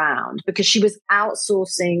came around, because she was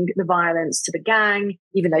outsourcing the violence to the gang,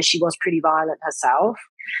 even though she was pretty violent herself.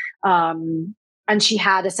 And she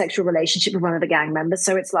had a sexual relationship with one of the gang members.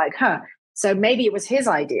 So it's like, so maybe it was his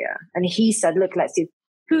idea. And he said, look, let's do,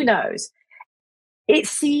 who knows? It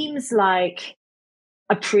seems like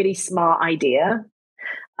a pretty smart idea.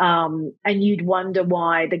 And you'd wonder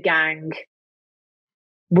why the gang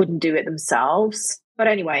wouldn't do it themselves. But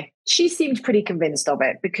anyway, she seemed pretty convinced of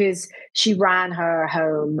it, because she ran her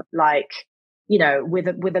home like, with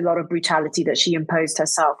a lot of brutality that she imposed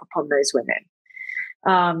herself upon those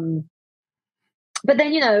women. But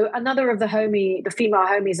then, another of the female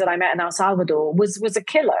homies that I met in El Salvador was a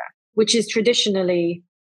killer, which is traditionally,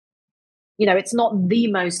 it's not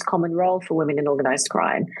the most common role for women in organized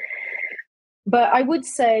crime. But I would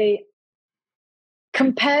say,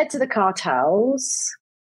 compared to the cartels,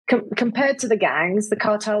 compared to the gangs, the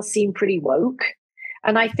cartels seem pretty woke.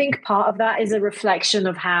 And I think part of that is a reflection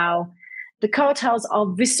of how the cartels are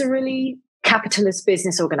viscerally capitalist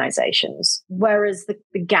business organizations, whereas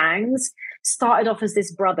the gangs started off as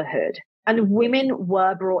this brotherhood. And women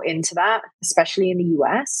were brought into that, especially in the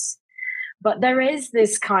US. But there is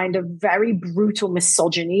this kind of very brutal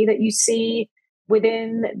misogyny that you see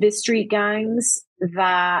within the street gangs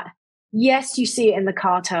that, yes, you see it in the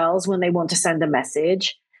cartels when they want to send a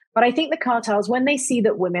message, But I think the cartels, when they see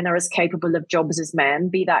that women are as capable of jobs as men,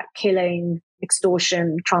 be that killing,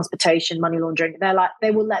 extortion, transportation, money laundering,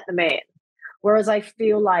 they will let them in. Whereas I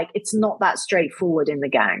feel like it's not that straightforward in the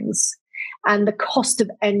gangs. And the cost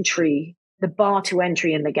of entry, the bar to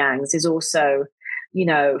entry in the gangs is also,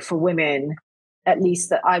 for women, at least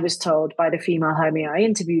that I was told by the female homie I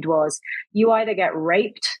interviewed, was you either get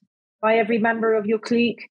raped by every member of your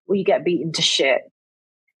clique or you get beaten to shit.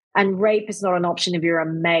 And rape is not an option if you're a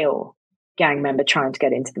male gang member trying to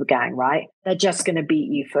get into the gang, right? They're just going to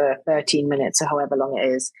beat you for 13 minutes or however long it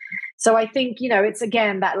is. So I think, it's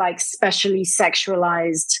again that like specially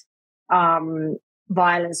sexualized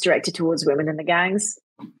violence directed towards women in the gangs.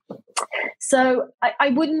 So I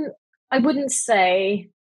wouldn't say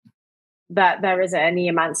that there is any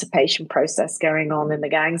emancipation process going on in the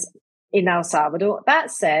gangs in El Salvador.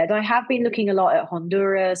 That said, I have been looking a lot at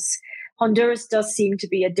Honduras. Honduras does seem to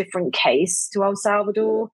be a different case to El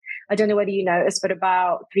Salvador. I don't know whether you noticed, but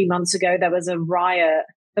about 3 months ago, there was a riot.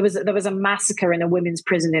 There was a massacre in a women's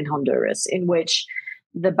prison in Honduras in which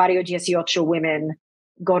the Barrio 18 women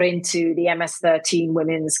got into the MS-13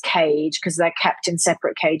 women's cage because they're kept in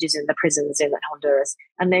separate cages in the prisons in Honduras.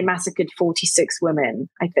 And they massacred 46 women,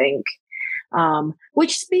 I think,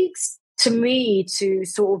 which speaks to me to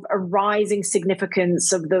sort of a rising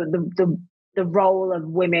significance of the role of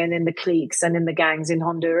women in the cliques and in the gangs in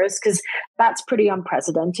Honduras, because that's pretty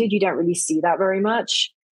unprecedented. You don't really see that very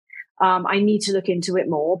much. I need to look into it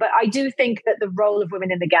more. But I do think that the role of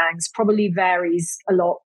women in the gangs probably varies a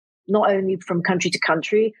lot, not only from country to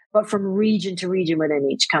country, but from region to region within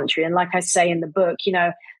each country. And like I say in the book,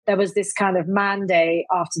 there was this kind of mandate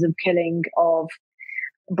after the killing of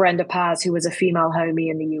Brenda Paz, who was a female homie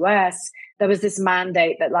in the US. There was this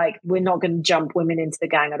mandate that like, we're not going to jump women into the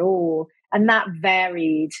gang at all. And that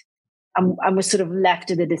varied and was sort of left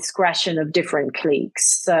to the discretion of different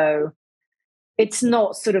cliques. So it's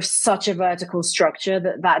not sort of such a vertical structure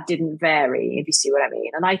that didn't vary, if you see what I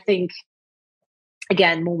mean. And I think,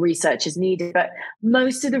 again, more research is needed. But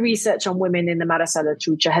most of the research on women in the Mara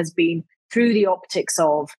Salvatrucha has been through the optics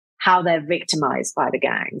of how they're victimized by the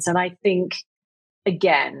gangs. And I think,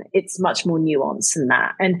 again, it's much more nuanced than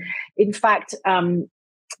that. And in fact,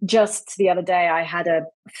 just the other day, I had a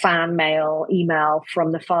fan mail email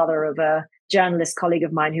from the father of a journalist colleague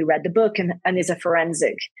of mine who read the book and is a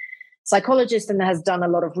forensic psychologist and has done a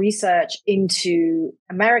lot of research into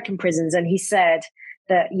American prisons. And he said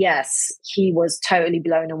that, yes, he was totally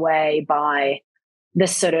blown away by the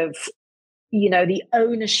sort of, the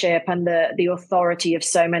ownership and the authority of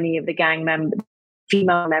so many of the gang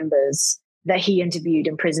female members that he interviewed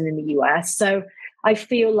in prison in the US. So I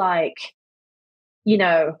feel like,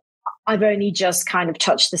 I've only just kind of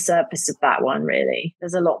touched the surface of that one, really.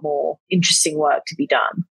 There's a lot more interesting work to be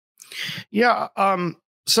done. Yeah.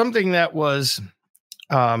 Something that was,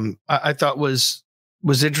 I thought was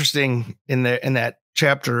interesting in that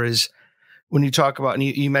chapter is when you talk about, and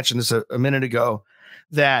you mentioned this a minute ago,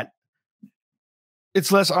 that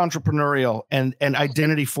it's less entrepreneurial and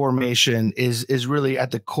identity formation is really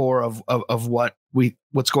at the core of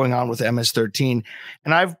what's going on with MS-13.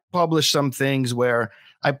 And I've published some things where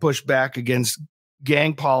I push back against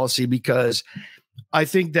gang policy because I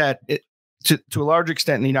think that to a large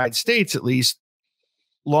extent in the United States, at least,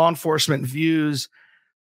 law enforcement views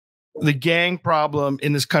the gang problem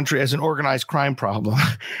in this country as an organized crime problem.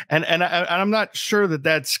 and I'm not sure that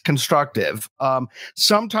that's constructive.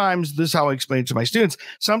 Sometimes, this is how I explain it to my students,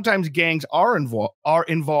 sometimes gangs are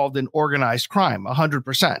involved in organized crime,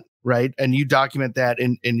 100%, right? And you document that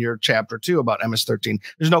in your chapter 2 about MS-13.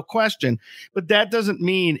 There's no question. But that doesn't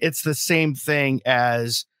mean it's the same thing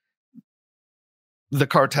as the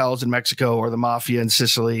cartels in Mexico or the mafia in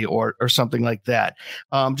Sicily or something like that.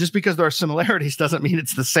 Just because there are similarities doesn't mean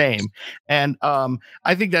it's the same. And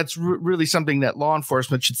I think that's really something that law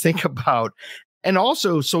enforcement should think about. And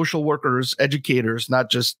also social workers, educators, not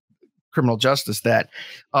just criminal justice, that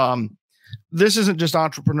this isn't just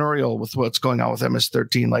entrepreneurial with what's going on with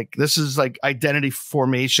MS-13. Like, this is like identity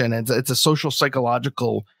formation, and it's a social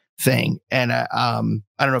psychological thing. And I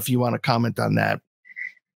don't know if you want to comment on that.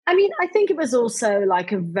 I mean, I think it was also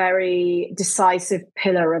like a very decisive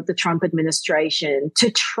pillar of the Trump administration to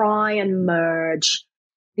try and merge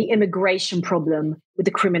the immigration problem with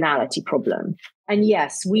the criminality problem. And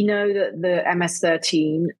yes, we know that the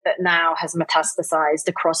MS-13 that now has metastasized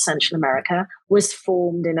across Central America was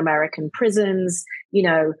formed in American prisons,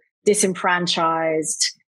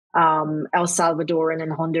 disenfranchised El Salvadoran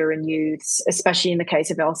and Honduran youths, especially in the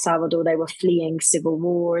case of El Salvador, they were fleeing civil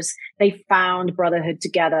wars. They found brotherhood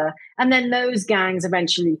together. And then those gangs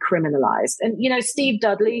eventually criminalized. And, Steve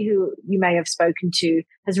Dudley, who you may have spoken to,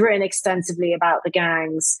 has written extensively about the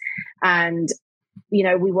gangs. And,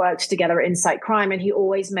 we worked together at Insight Crime, and he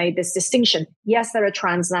always made this distinction. Yes, they're a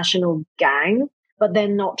transnational gang, but they're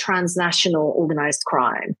not transnational organized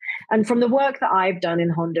crime. And from the work that I've done in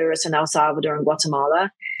Honduras and El Salvador and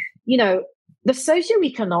Guatemala, the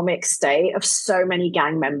socioeconomic state of so many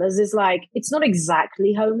gang members is like, it's not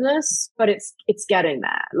exactly homeless, but it's getting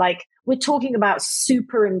there. Like, we're talking about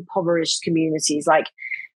super impoverished communities. Like,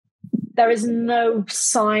 there is no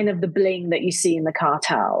sign of the bling that you see in the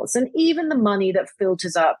cartels. And even the money that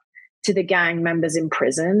filters up to the gang members in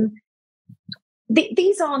prison,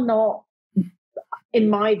 these are not, in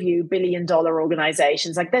my view, billion-dollar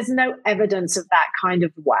organizations. Like, there's no evidence of that kind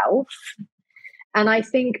of wealth. And I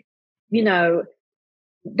think, there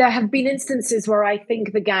have been instances where I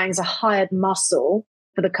think the gangs are hired muscle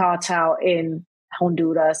for the cartel in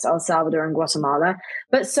Honduras, El Salvador, and Guatemala.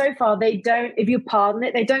 But so far, they don't, if you pardon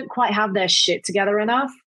it, they don't quite have their shit together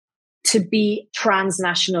enough to be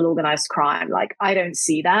transnational organized crime. Like, I don't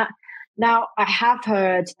see that. Now, I have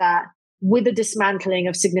heard that with the dismantling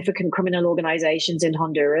of significant criminal organizations in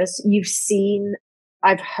Honduras,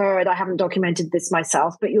 I've heard, I haven't documented this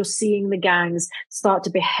myself, but you're seeing the gangs start to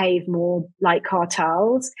behave more like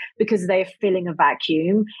cartels because they're filling a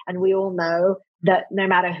vacuum. And we all know that no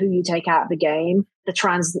matter who you take out of the game,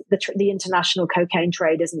 the international cocaine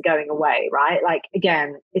trade isn't going away, right? Like,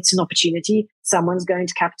 again, it's an opportunity. Someone's going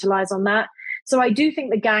to capitalize on that. So I do think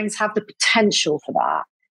the gangs have the potential for that.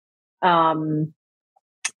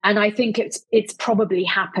 And I think it's probably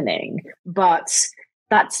happening, but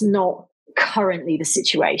that's not currently the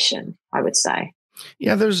situation, I would say.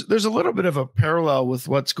 Yeah, there's a little bit of a parallel with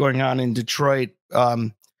what's going on in Detroit.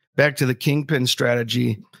 Back to the kingpin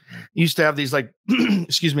strategy, you used to have these like,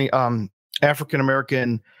 African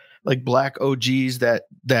American, like black OGs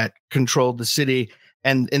that controlled the city,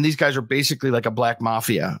 and these guys are basically like a black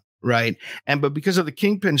mafia, right? But because of the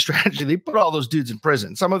kingpin strategy, they put all those dudes in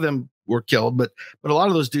prison. Some of them were killed, but a lot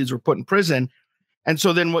of those dudes were put in prison. And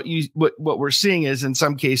so then what we're seeing is, in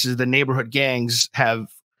some cases, the neighborhood gangs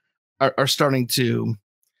are starting to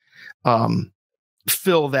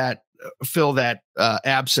fill that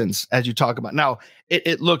absence, as you talk about. Now,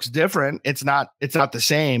 it looks different. It's not the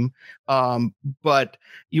same. But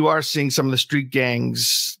you are seeing some of the street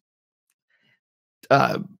gangs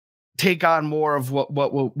take on more of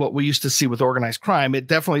what we used to see with organized crime. It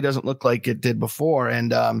definitely doesn't look like it did before.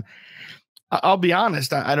 And I'll be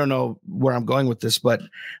honest, I don't know where I'm going with this, but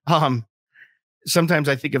sometimes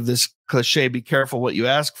I think of this cliche, be careful what you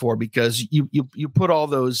ask for, because you put all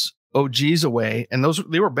those OGs away, and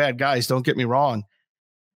they were bad guys, don't get me wrong.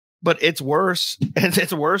 But it's worse. And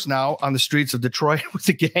it's worse now on the streets of Detroit with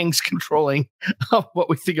the gangs controlling what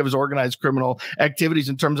we think of as organized criminal activities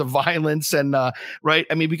in terms of violence and right.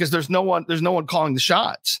 I mean, because there's no one calling the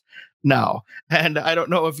shots now. And I don't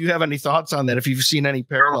know if you have any thoughts on that, if you've seen any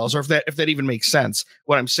parallels, or if that even makes sense,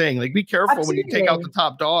 what I'm saying. Like, be careful. Absolutely. When you take out the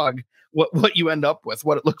top dog, what you end up with,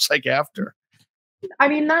 what it looks like after. I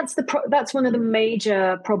mean, that's one of the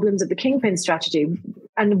major problems of the kingpin strategy,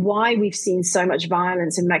 and why we've seen so much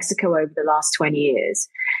violence in Mexico over the last 20 years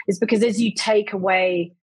is because as you take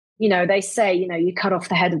away, they say, you cut off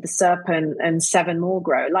the head of the serpent and 7 more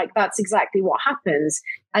grow. Like, that's exactly what happens.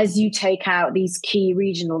 As you take out these key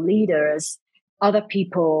regional leaders, other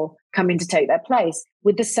people come in to take their place.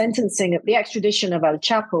 With the sentencing of the extradition of El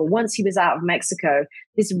Chapo, once he was out of Mexico,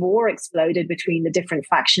 this war exploded between the different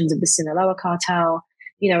factions of the Sinaloa cartel,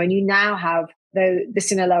 and you now have the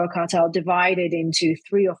Sinaloa cartel divided into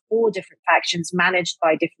 3 or 4 different factions managed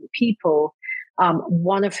by different people,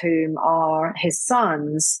 one of whom are his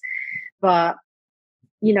sons. But,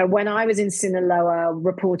 when I was in Sinaloa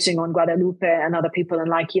reporting on Guadalupe and other people,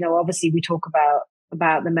 and obviously we talk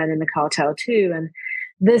about the men in the cartel too. And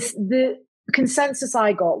the consensus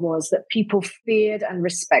I got was that people feared and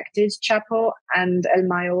respected Chapo and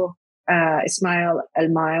Ismael El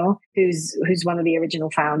Mayo, who's one of the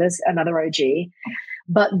original founders, another OG,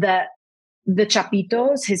 but that the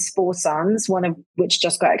Chapitos, his 4 sons, one of which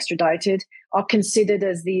just got extradited, are considered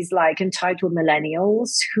as these like entitled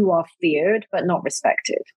millennials who are feared but not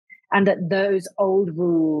respected, and that those old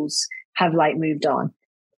rules have moved on.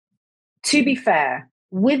 To be fair,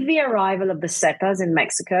 with the arrival of the Zetas in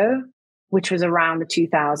Mexico, which was around the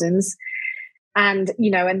 2000s, and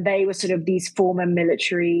they were sort of these former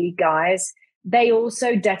military guys, they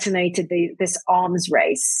also detonated this arms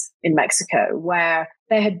race in Mexico, where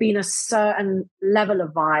there had been a certain level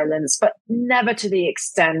of violence, but never to the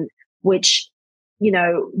extent which,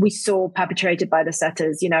 we saw perpetrated by the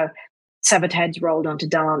setters, severed heads rolled onto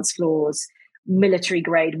dance floors, military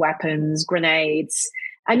grade weapons, grenades.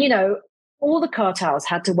 And, all the cartels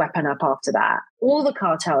had to weapon up after that. All the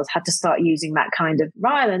cartels had to start using that kind of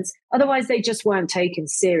violence. Otherwise, they just weren't taken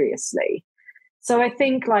seriously. So I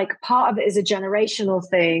think part of it is a generational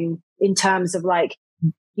thing in terms of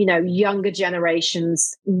younger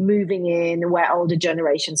generations moving in where older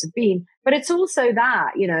generations have been. But it's also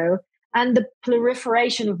that, and the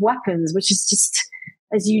proliferation of weapons, which is just,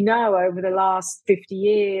 as you know, over the last 50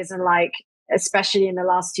 years and especially in the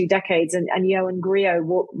last 2 decades, and Yoan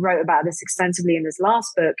Grillo wrote about this extensively in his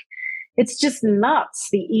last book. It's just nuts,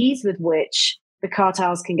 the ease with which the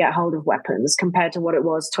cartels can get hold of weapons compared to what it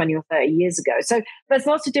was 20 or 30 years ago. So there's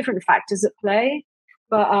lots of different factors at play.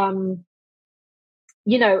 But,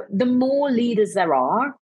 the more leaders there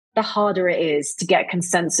are, the harder it is to get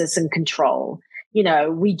consensus and control.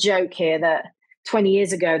 We joke here that 20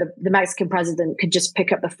 years ago, the Mexican president could just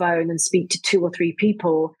pick up the phone and speak to 2 or 3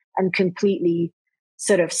 people and completely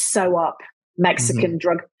sort of sew up Mexican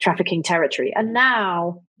drug trafficking territory. And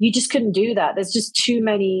now you just couldn't do that. There's just too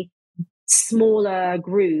many smaller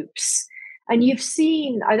groups. And you've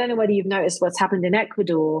seen, I don't know whether you've noticed what's happened in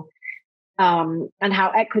Ecuador, and how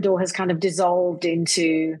Ecuador has kind of dissolved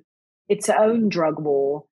into its own drug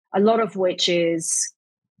war, a lot of which is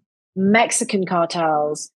Mexican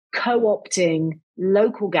cartels co-opting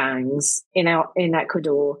local gangs in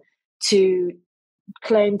Ecuador to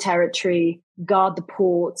claim territory, guard the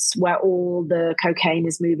ports where all the cocaine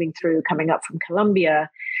is moving through, coming up from Colombia,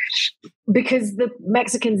 because the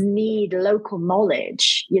Mexicans need local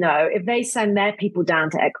knowledge. If they send their people down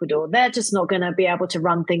to Ecuador, they're just not going to be able to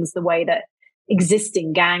run things the way that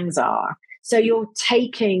existing gangs are. So you're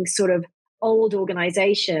taking sort of old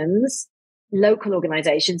organizations, local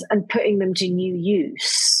organizations, and putting them to new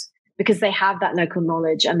use because they have that local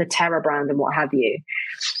knowledge and the terror brand and what have you.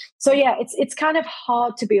 So yeah, it's kind of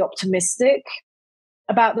hard to be optimistic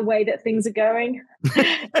about the way that things are going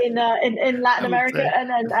in Latin America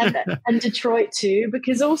and Detroit too,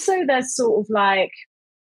 because also there's sort of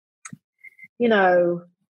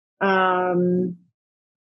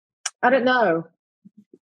I don't know,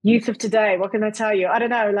 youth of today. What can I tell you? I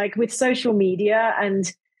don't know, with social media and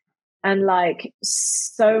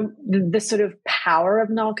so the sort of power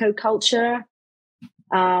of narco culture.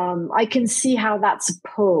 I can see how that's a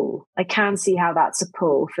pull. I can see how that's a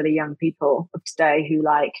pull for the young people of today who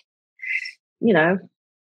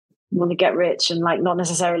want to get rich and not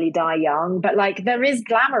necessarily die young, but there is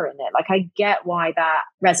glamour in it. I get why that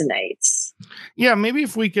resonates. Yeah, maybe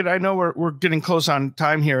if we could, I know we're getting close on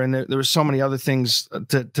time here and there were so many other things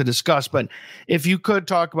to discuss, but if you could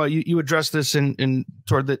talk about, you addressed this in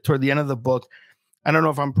toward the end of the book. I don't know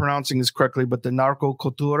if I'm pronouncing this correctly, but the narco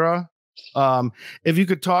cultura. If you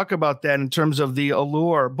could talk about that in terms of the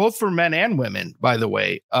allure, both for men and women, by the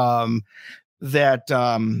way, that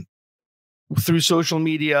through social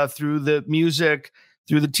media, through the music,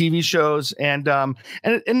 through the TV shows, and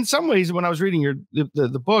in some ways, when I was reading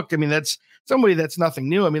the book, I mean, that's somebody that's nothing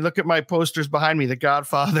new. I mean, look at my posters behind me: The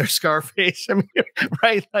Godfather, Scarface. I mean,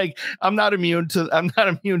 right? I'm not immune to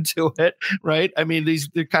it, right? I mean,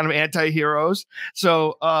 they're kind of anti-heroes.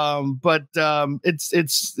 So,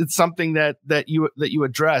 it's something that you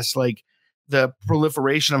address, the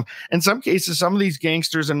proliferation of, in some cases, some of these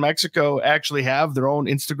gangsters in Mexico actually have their own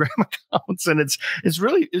Instagram accounts, and it's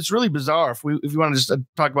really bizarre. If you want to just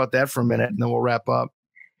talk about that for a minute, and then we'll wrap up.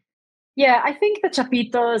 Yeah, I think the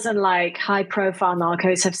chapitos and high profile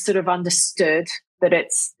narcos have sort of understood that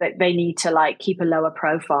that they need to keep a lower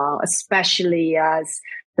profile, especially as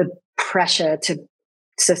the pressure to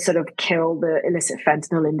sort of kill the illicit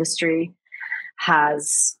fentanyl industry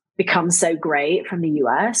has become so great from the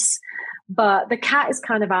US. But the cat is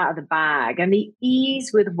kind of out of the bag, and the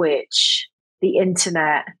ease with which the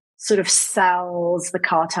internet sort of sells the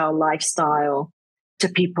cartel lifestyle to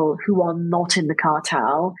people who are not in the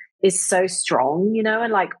cartel is so strong,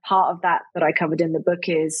 and part of that I covered in the book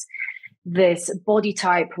is this body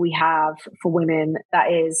type we have for women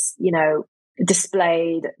that is,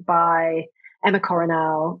 displayed by Emma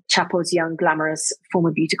Coronel, Chapo's young, glamorous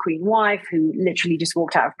former beauty queen wife who literally just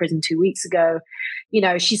walked out of prison 2 weeks ago.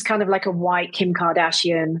 She's kind of like a white Kim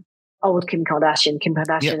Kardashian, old Kim Kardashian. Kim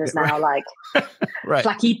Kardashian is now right.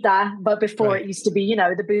 Flaquita, but before it used to be,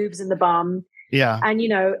 the boobs and the bum. Yeah. And,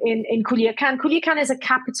 in Culiacan is a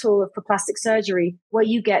capital for plastic surgery where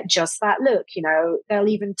you get just that look. They'll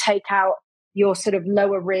even take out your sort of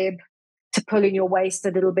lower rib to pull in your waist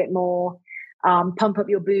a little bit more. pump up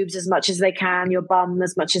your boobs as much as they can, your bum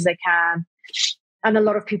as much as they can. And a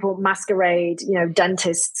lot of people masquerade,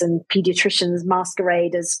 dentists and pediatricians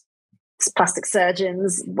masquerade as plastic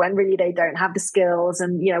surgeons when really they don't have the skills.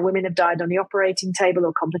 And, women have died on the operating table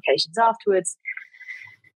or complications afterwards.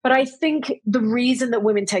 But I think the reason that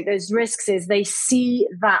women take those risks is they see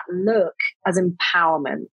that look as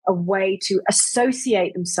empowerment, a way to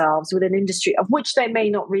associate themselves with an industry of which they may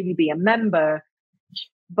not really be a member,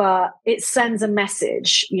 but it sends a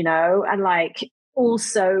message, and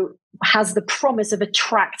also has the promise of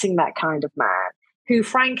attracting that kind of man who,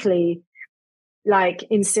 frankly, like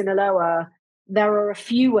in Sinaloa, there are a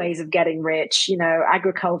few ways of getting rich,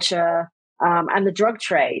 agriculture, and the drug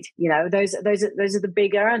trade, those are the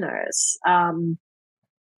big earners.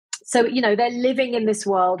 So, they're living in this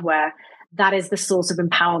world where that is the source of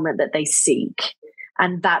empowerment that they seek.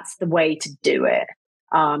 And that's the way to do it.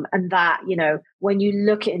 And that, when you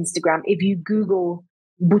look at Instagram, if you Google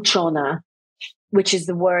buchona, which is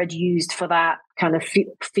the word used for that kind of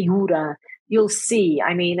figura, you'll see,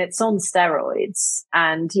 it's on steroids.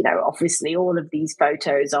 And, obviously all of these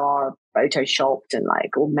photos are photoshopped and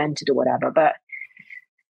augmented or whatever. But,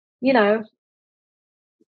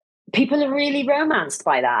 people are really romanced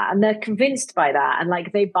by that and they're convinced by that. And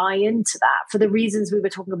they buy into that for the reasons we were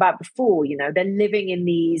talking about before. They're living in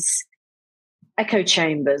these echo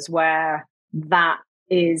chambers where that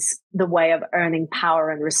is the way of earning power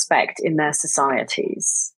and respect in their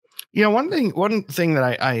societies. One thing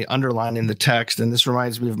that I underline in the text, and this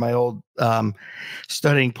reminds me of my old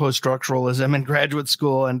studying post-structuralism in graduate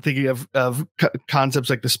school and thinking of concepts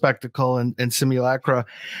like the spectacle and simulacra.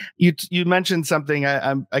 You mentioned something,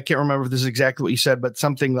 I can't remember if this is exactly what you said, but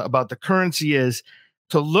something about the currency is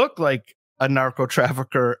to look like a narco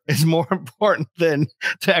trafficker is more important than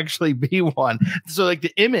to actually be one. So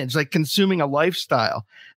the image, consuming a lifestyle.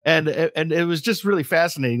 And it was just really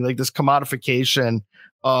fascinating, this commodification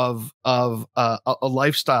of a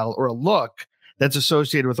lifestyle or a look that's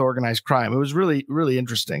associated with organized crime. It was really, really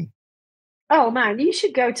interesting. Oh man, you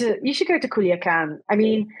should go to Culiacan.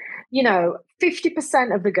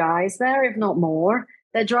 50% of the guys there, if not more,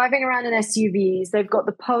 they're driving around in SUVs. They've got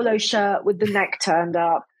the polo shirt with the neck turned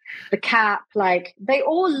up, the cap, they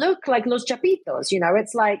all look like Los Chapitos,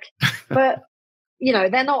 it's but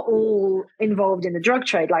they're not all involved in the drug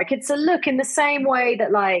trade. It's a look in the same way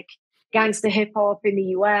that gangster hip hop in the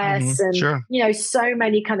US and, sure. So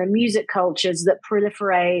many kind of music cultures that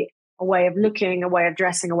proliferate a way of looking, a way of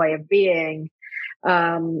dressing, a way of being,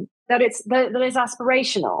 that is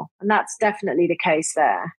aspirational. And that's definitely the case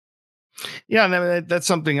there. Yeah. And that's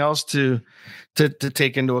something else to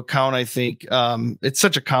take into account. I think, it's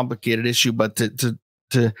such a complicated issue, but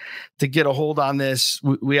to get a hold on this,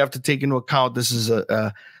 we have to take into account this is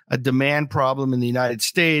a demand problem in the United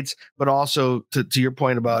States, but also to your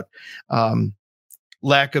point about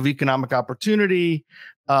lack of economic opportunity.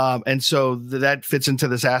 And so that fits into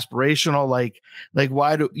this aspirational,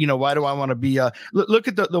 why do I want to be look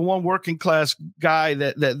at the one working class guy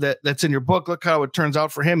that's in your book. Look how it turns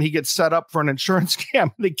out for him. He gets set up for an insurance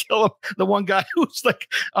scam. They kill him. The one guy who's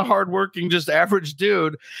a hardworking, just average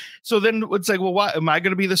dude. So then it's well, why am I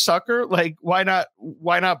going to be the sucker? Why not?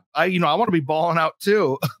 I want to be balling out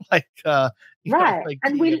too. Right.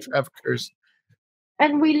 And traffickers.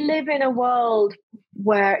 And we live in a world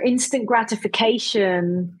where instant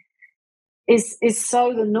gratification is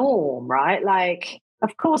so the norm, right?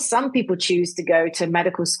 Of course, some people choose to go to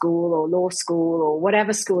medical school or law school or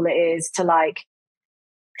whatever school it is to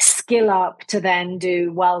skill up to then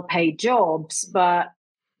do well-paid jobs. But,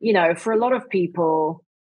 for a lot of people,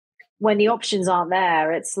 when the options aren't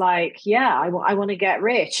there, it's I want to get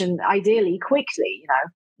rich and ideally quickly,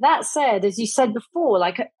 That said, as you said before,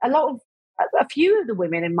 a few of the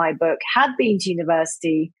women in my book had been to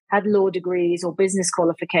university, had law degrees or business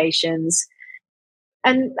qualifications,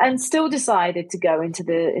 and still decided to go into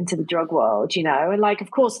the drug world, And of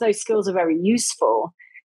course, those skills are very useful,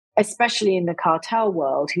 especially in the cartel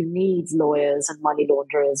world, who needs lawyers and money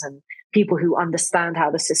launderers and people who understand how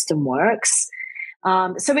the system works.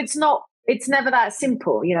 So it's never that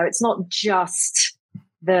simple, It's not just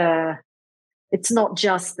the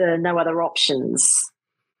no other options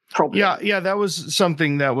problem. Yeah, that was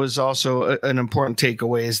something that was also an important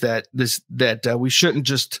takeaway, is that we shouldn't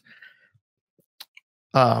just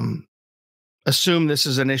assume this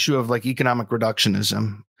is an issue of economic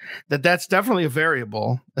reductionism. That's definitely a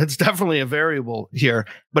variable. It's definitely a variable here,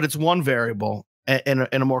 but it's one variable in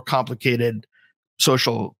a more complicated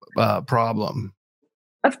social problem.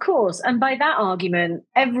 Of course, and by that argument,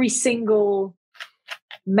 every single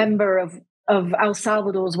member of of El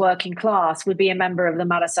Salvador's working class would be a member of the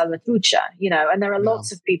Mara Salvatrucha, and there are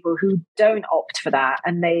lots of people who don't opt for that.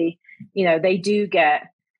 And they do get,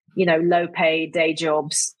 low paid day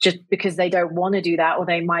jobs just because they don't want to do that, or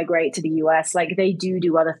they migrate to the US. Like they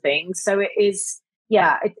do other things. So it is,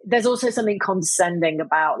 there's also something condescending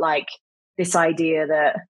about like this idea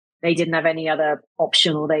that they didn't have any other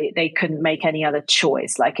option, or they couldn't make any other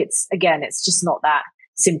choice. Like it's just not that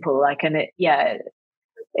simple. Like, and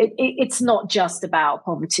it's not just about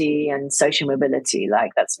poverty and social mobility.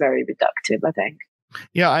 Like that's very reductive, I think.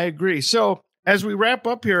 Yeah, I agree. So as we wrap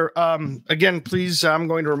up here, again, please, I'm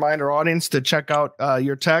going to remind our audience to check out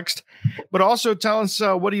your text, but also tell us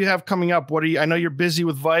what do you have coming up? I know you're busy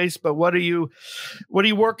with Vice, but what are you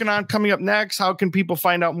working on coming up next? How can people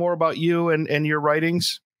find out more about you and your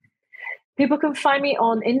writings? People can find me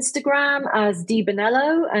on Instagram as Deborah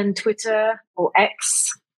Bonello and Twitter or X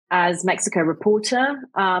as Mexico Reporter.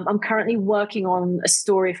 I'm currently working on a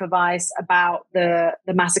story for Vice about the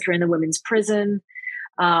massacre in the women's prison.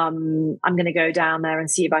 I'm going to go down there and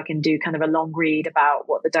see if I can do kind of a long read about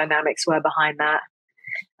what the dynamics were behind that.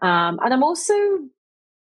 And I'm also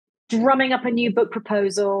drumming up a new book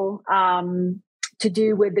proposal to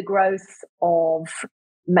do with the growth of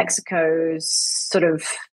Mexico's sort of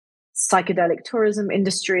psychedelic tourism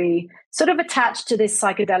industry, sort of attached to this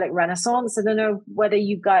psychedelic renaissance. I don't know whether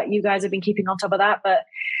you guys have been keeping on top of that, but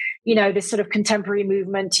this sort of contemporary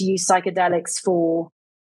movement to use psychedelics for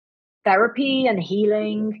therapy and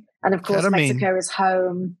healing. And of course, Mexico is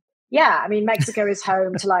home. Yeah, I mean, Mexico is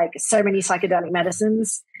home to like so many psychedelic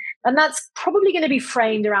medicines. And that's probably going to be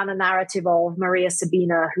framed around a narrative of Maria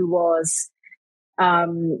Sabina, who was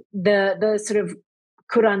the sort of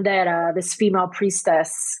curandera, this female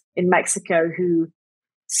priestess in Mexico who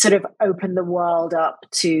sort of opened the world up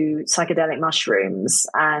to psychedelic mushrooms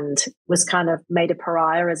and was kind of made a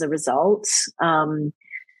pariah as a result.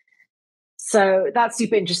 So that's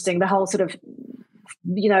super interesting. The whole sort of,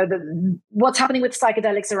 what's happening with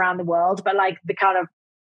psychedelics around the world, but like the kind of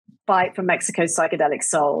fight for Mexico's psychedelic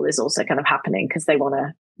soul is also kind of happening because they want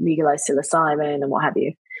to legalize psilocybin and what have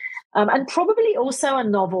you. And probably also a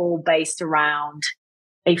novel based around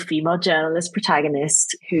a female journalist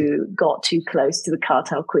protagonist who got too close to the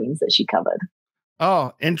cartel queens that she covered.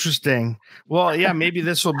 Oh, interesting. Well, yeah, maybe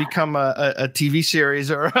this will become a TV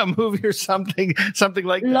series or a movie or something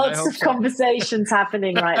like that. Lots of conversations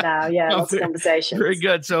happening right now. Yeah, lots of conversations. Very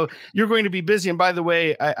good. So you're going to be busy. And by the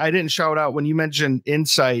way, I didn't shout out when you mentioned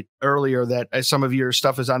Insight earlier that some of your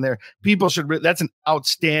stuff is on there. People that's an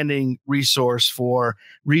outstanding resource for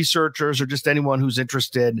researchers or just anyone who's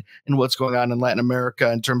interested in what's going on in Latin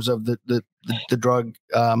America in terms of the drug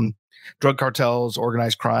cartels,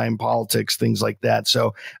 organized crime, politics, things like that.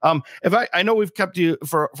 So if I know we've kept you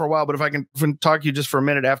for a while, but if I can talk to you just for a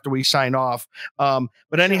minute after we sign off.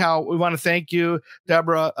 But anyhow, we want to thank you,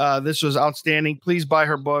 Deborah. This was outstanding. Please buy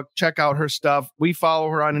her book. Check out her stuff. We follow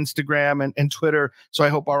her on Instagram and Twitter. So I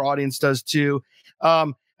hope our audience does too.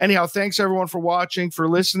 Anyhow, thanks everyone for watching, for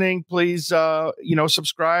listening. Please,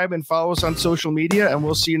 subscribe and follow us on social media, and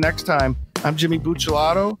we'll see you next time. I'm Jimmy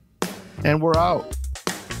Buccellato, and we're out.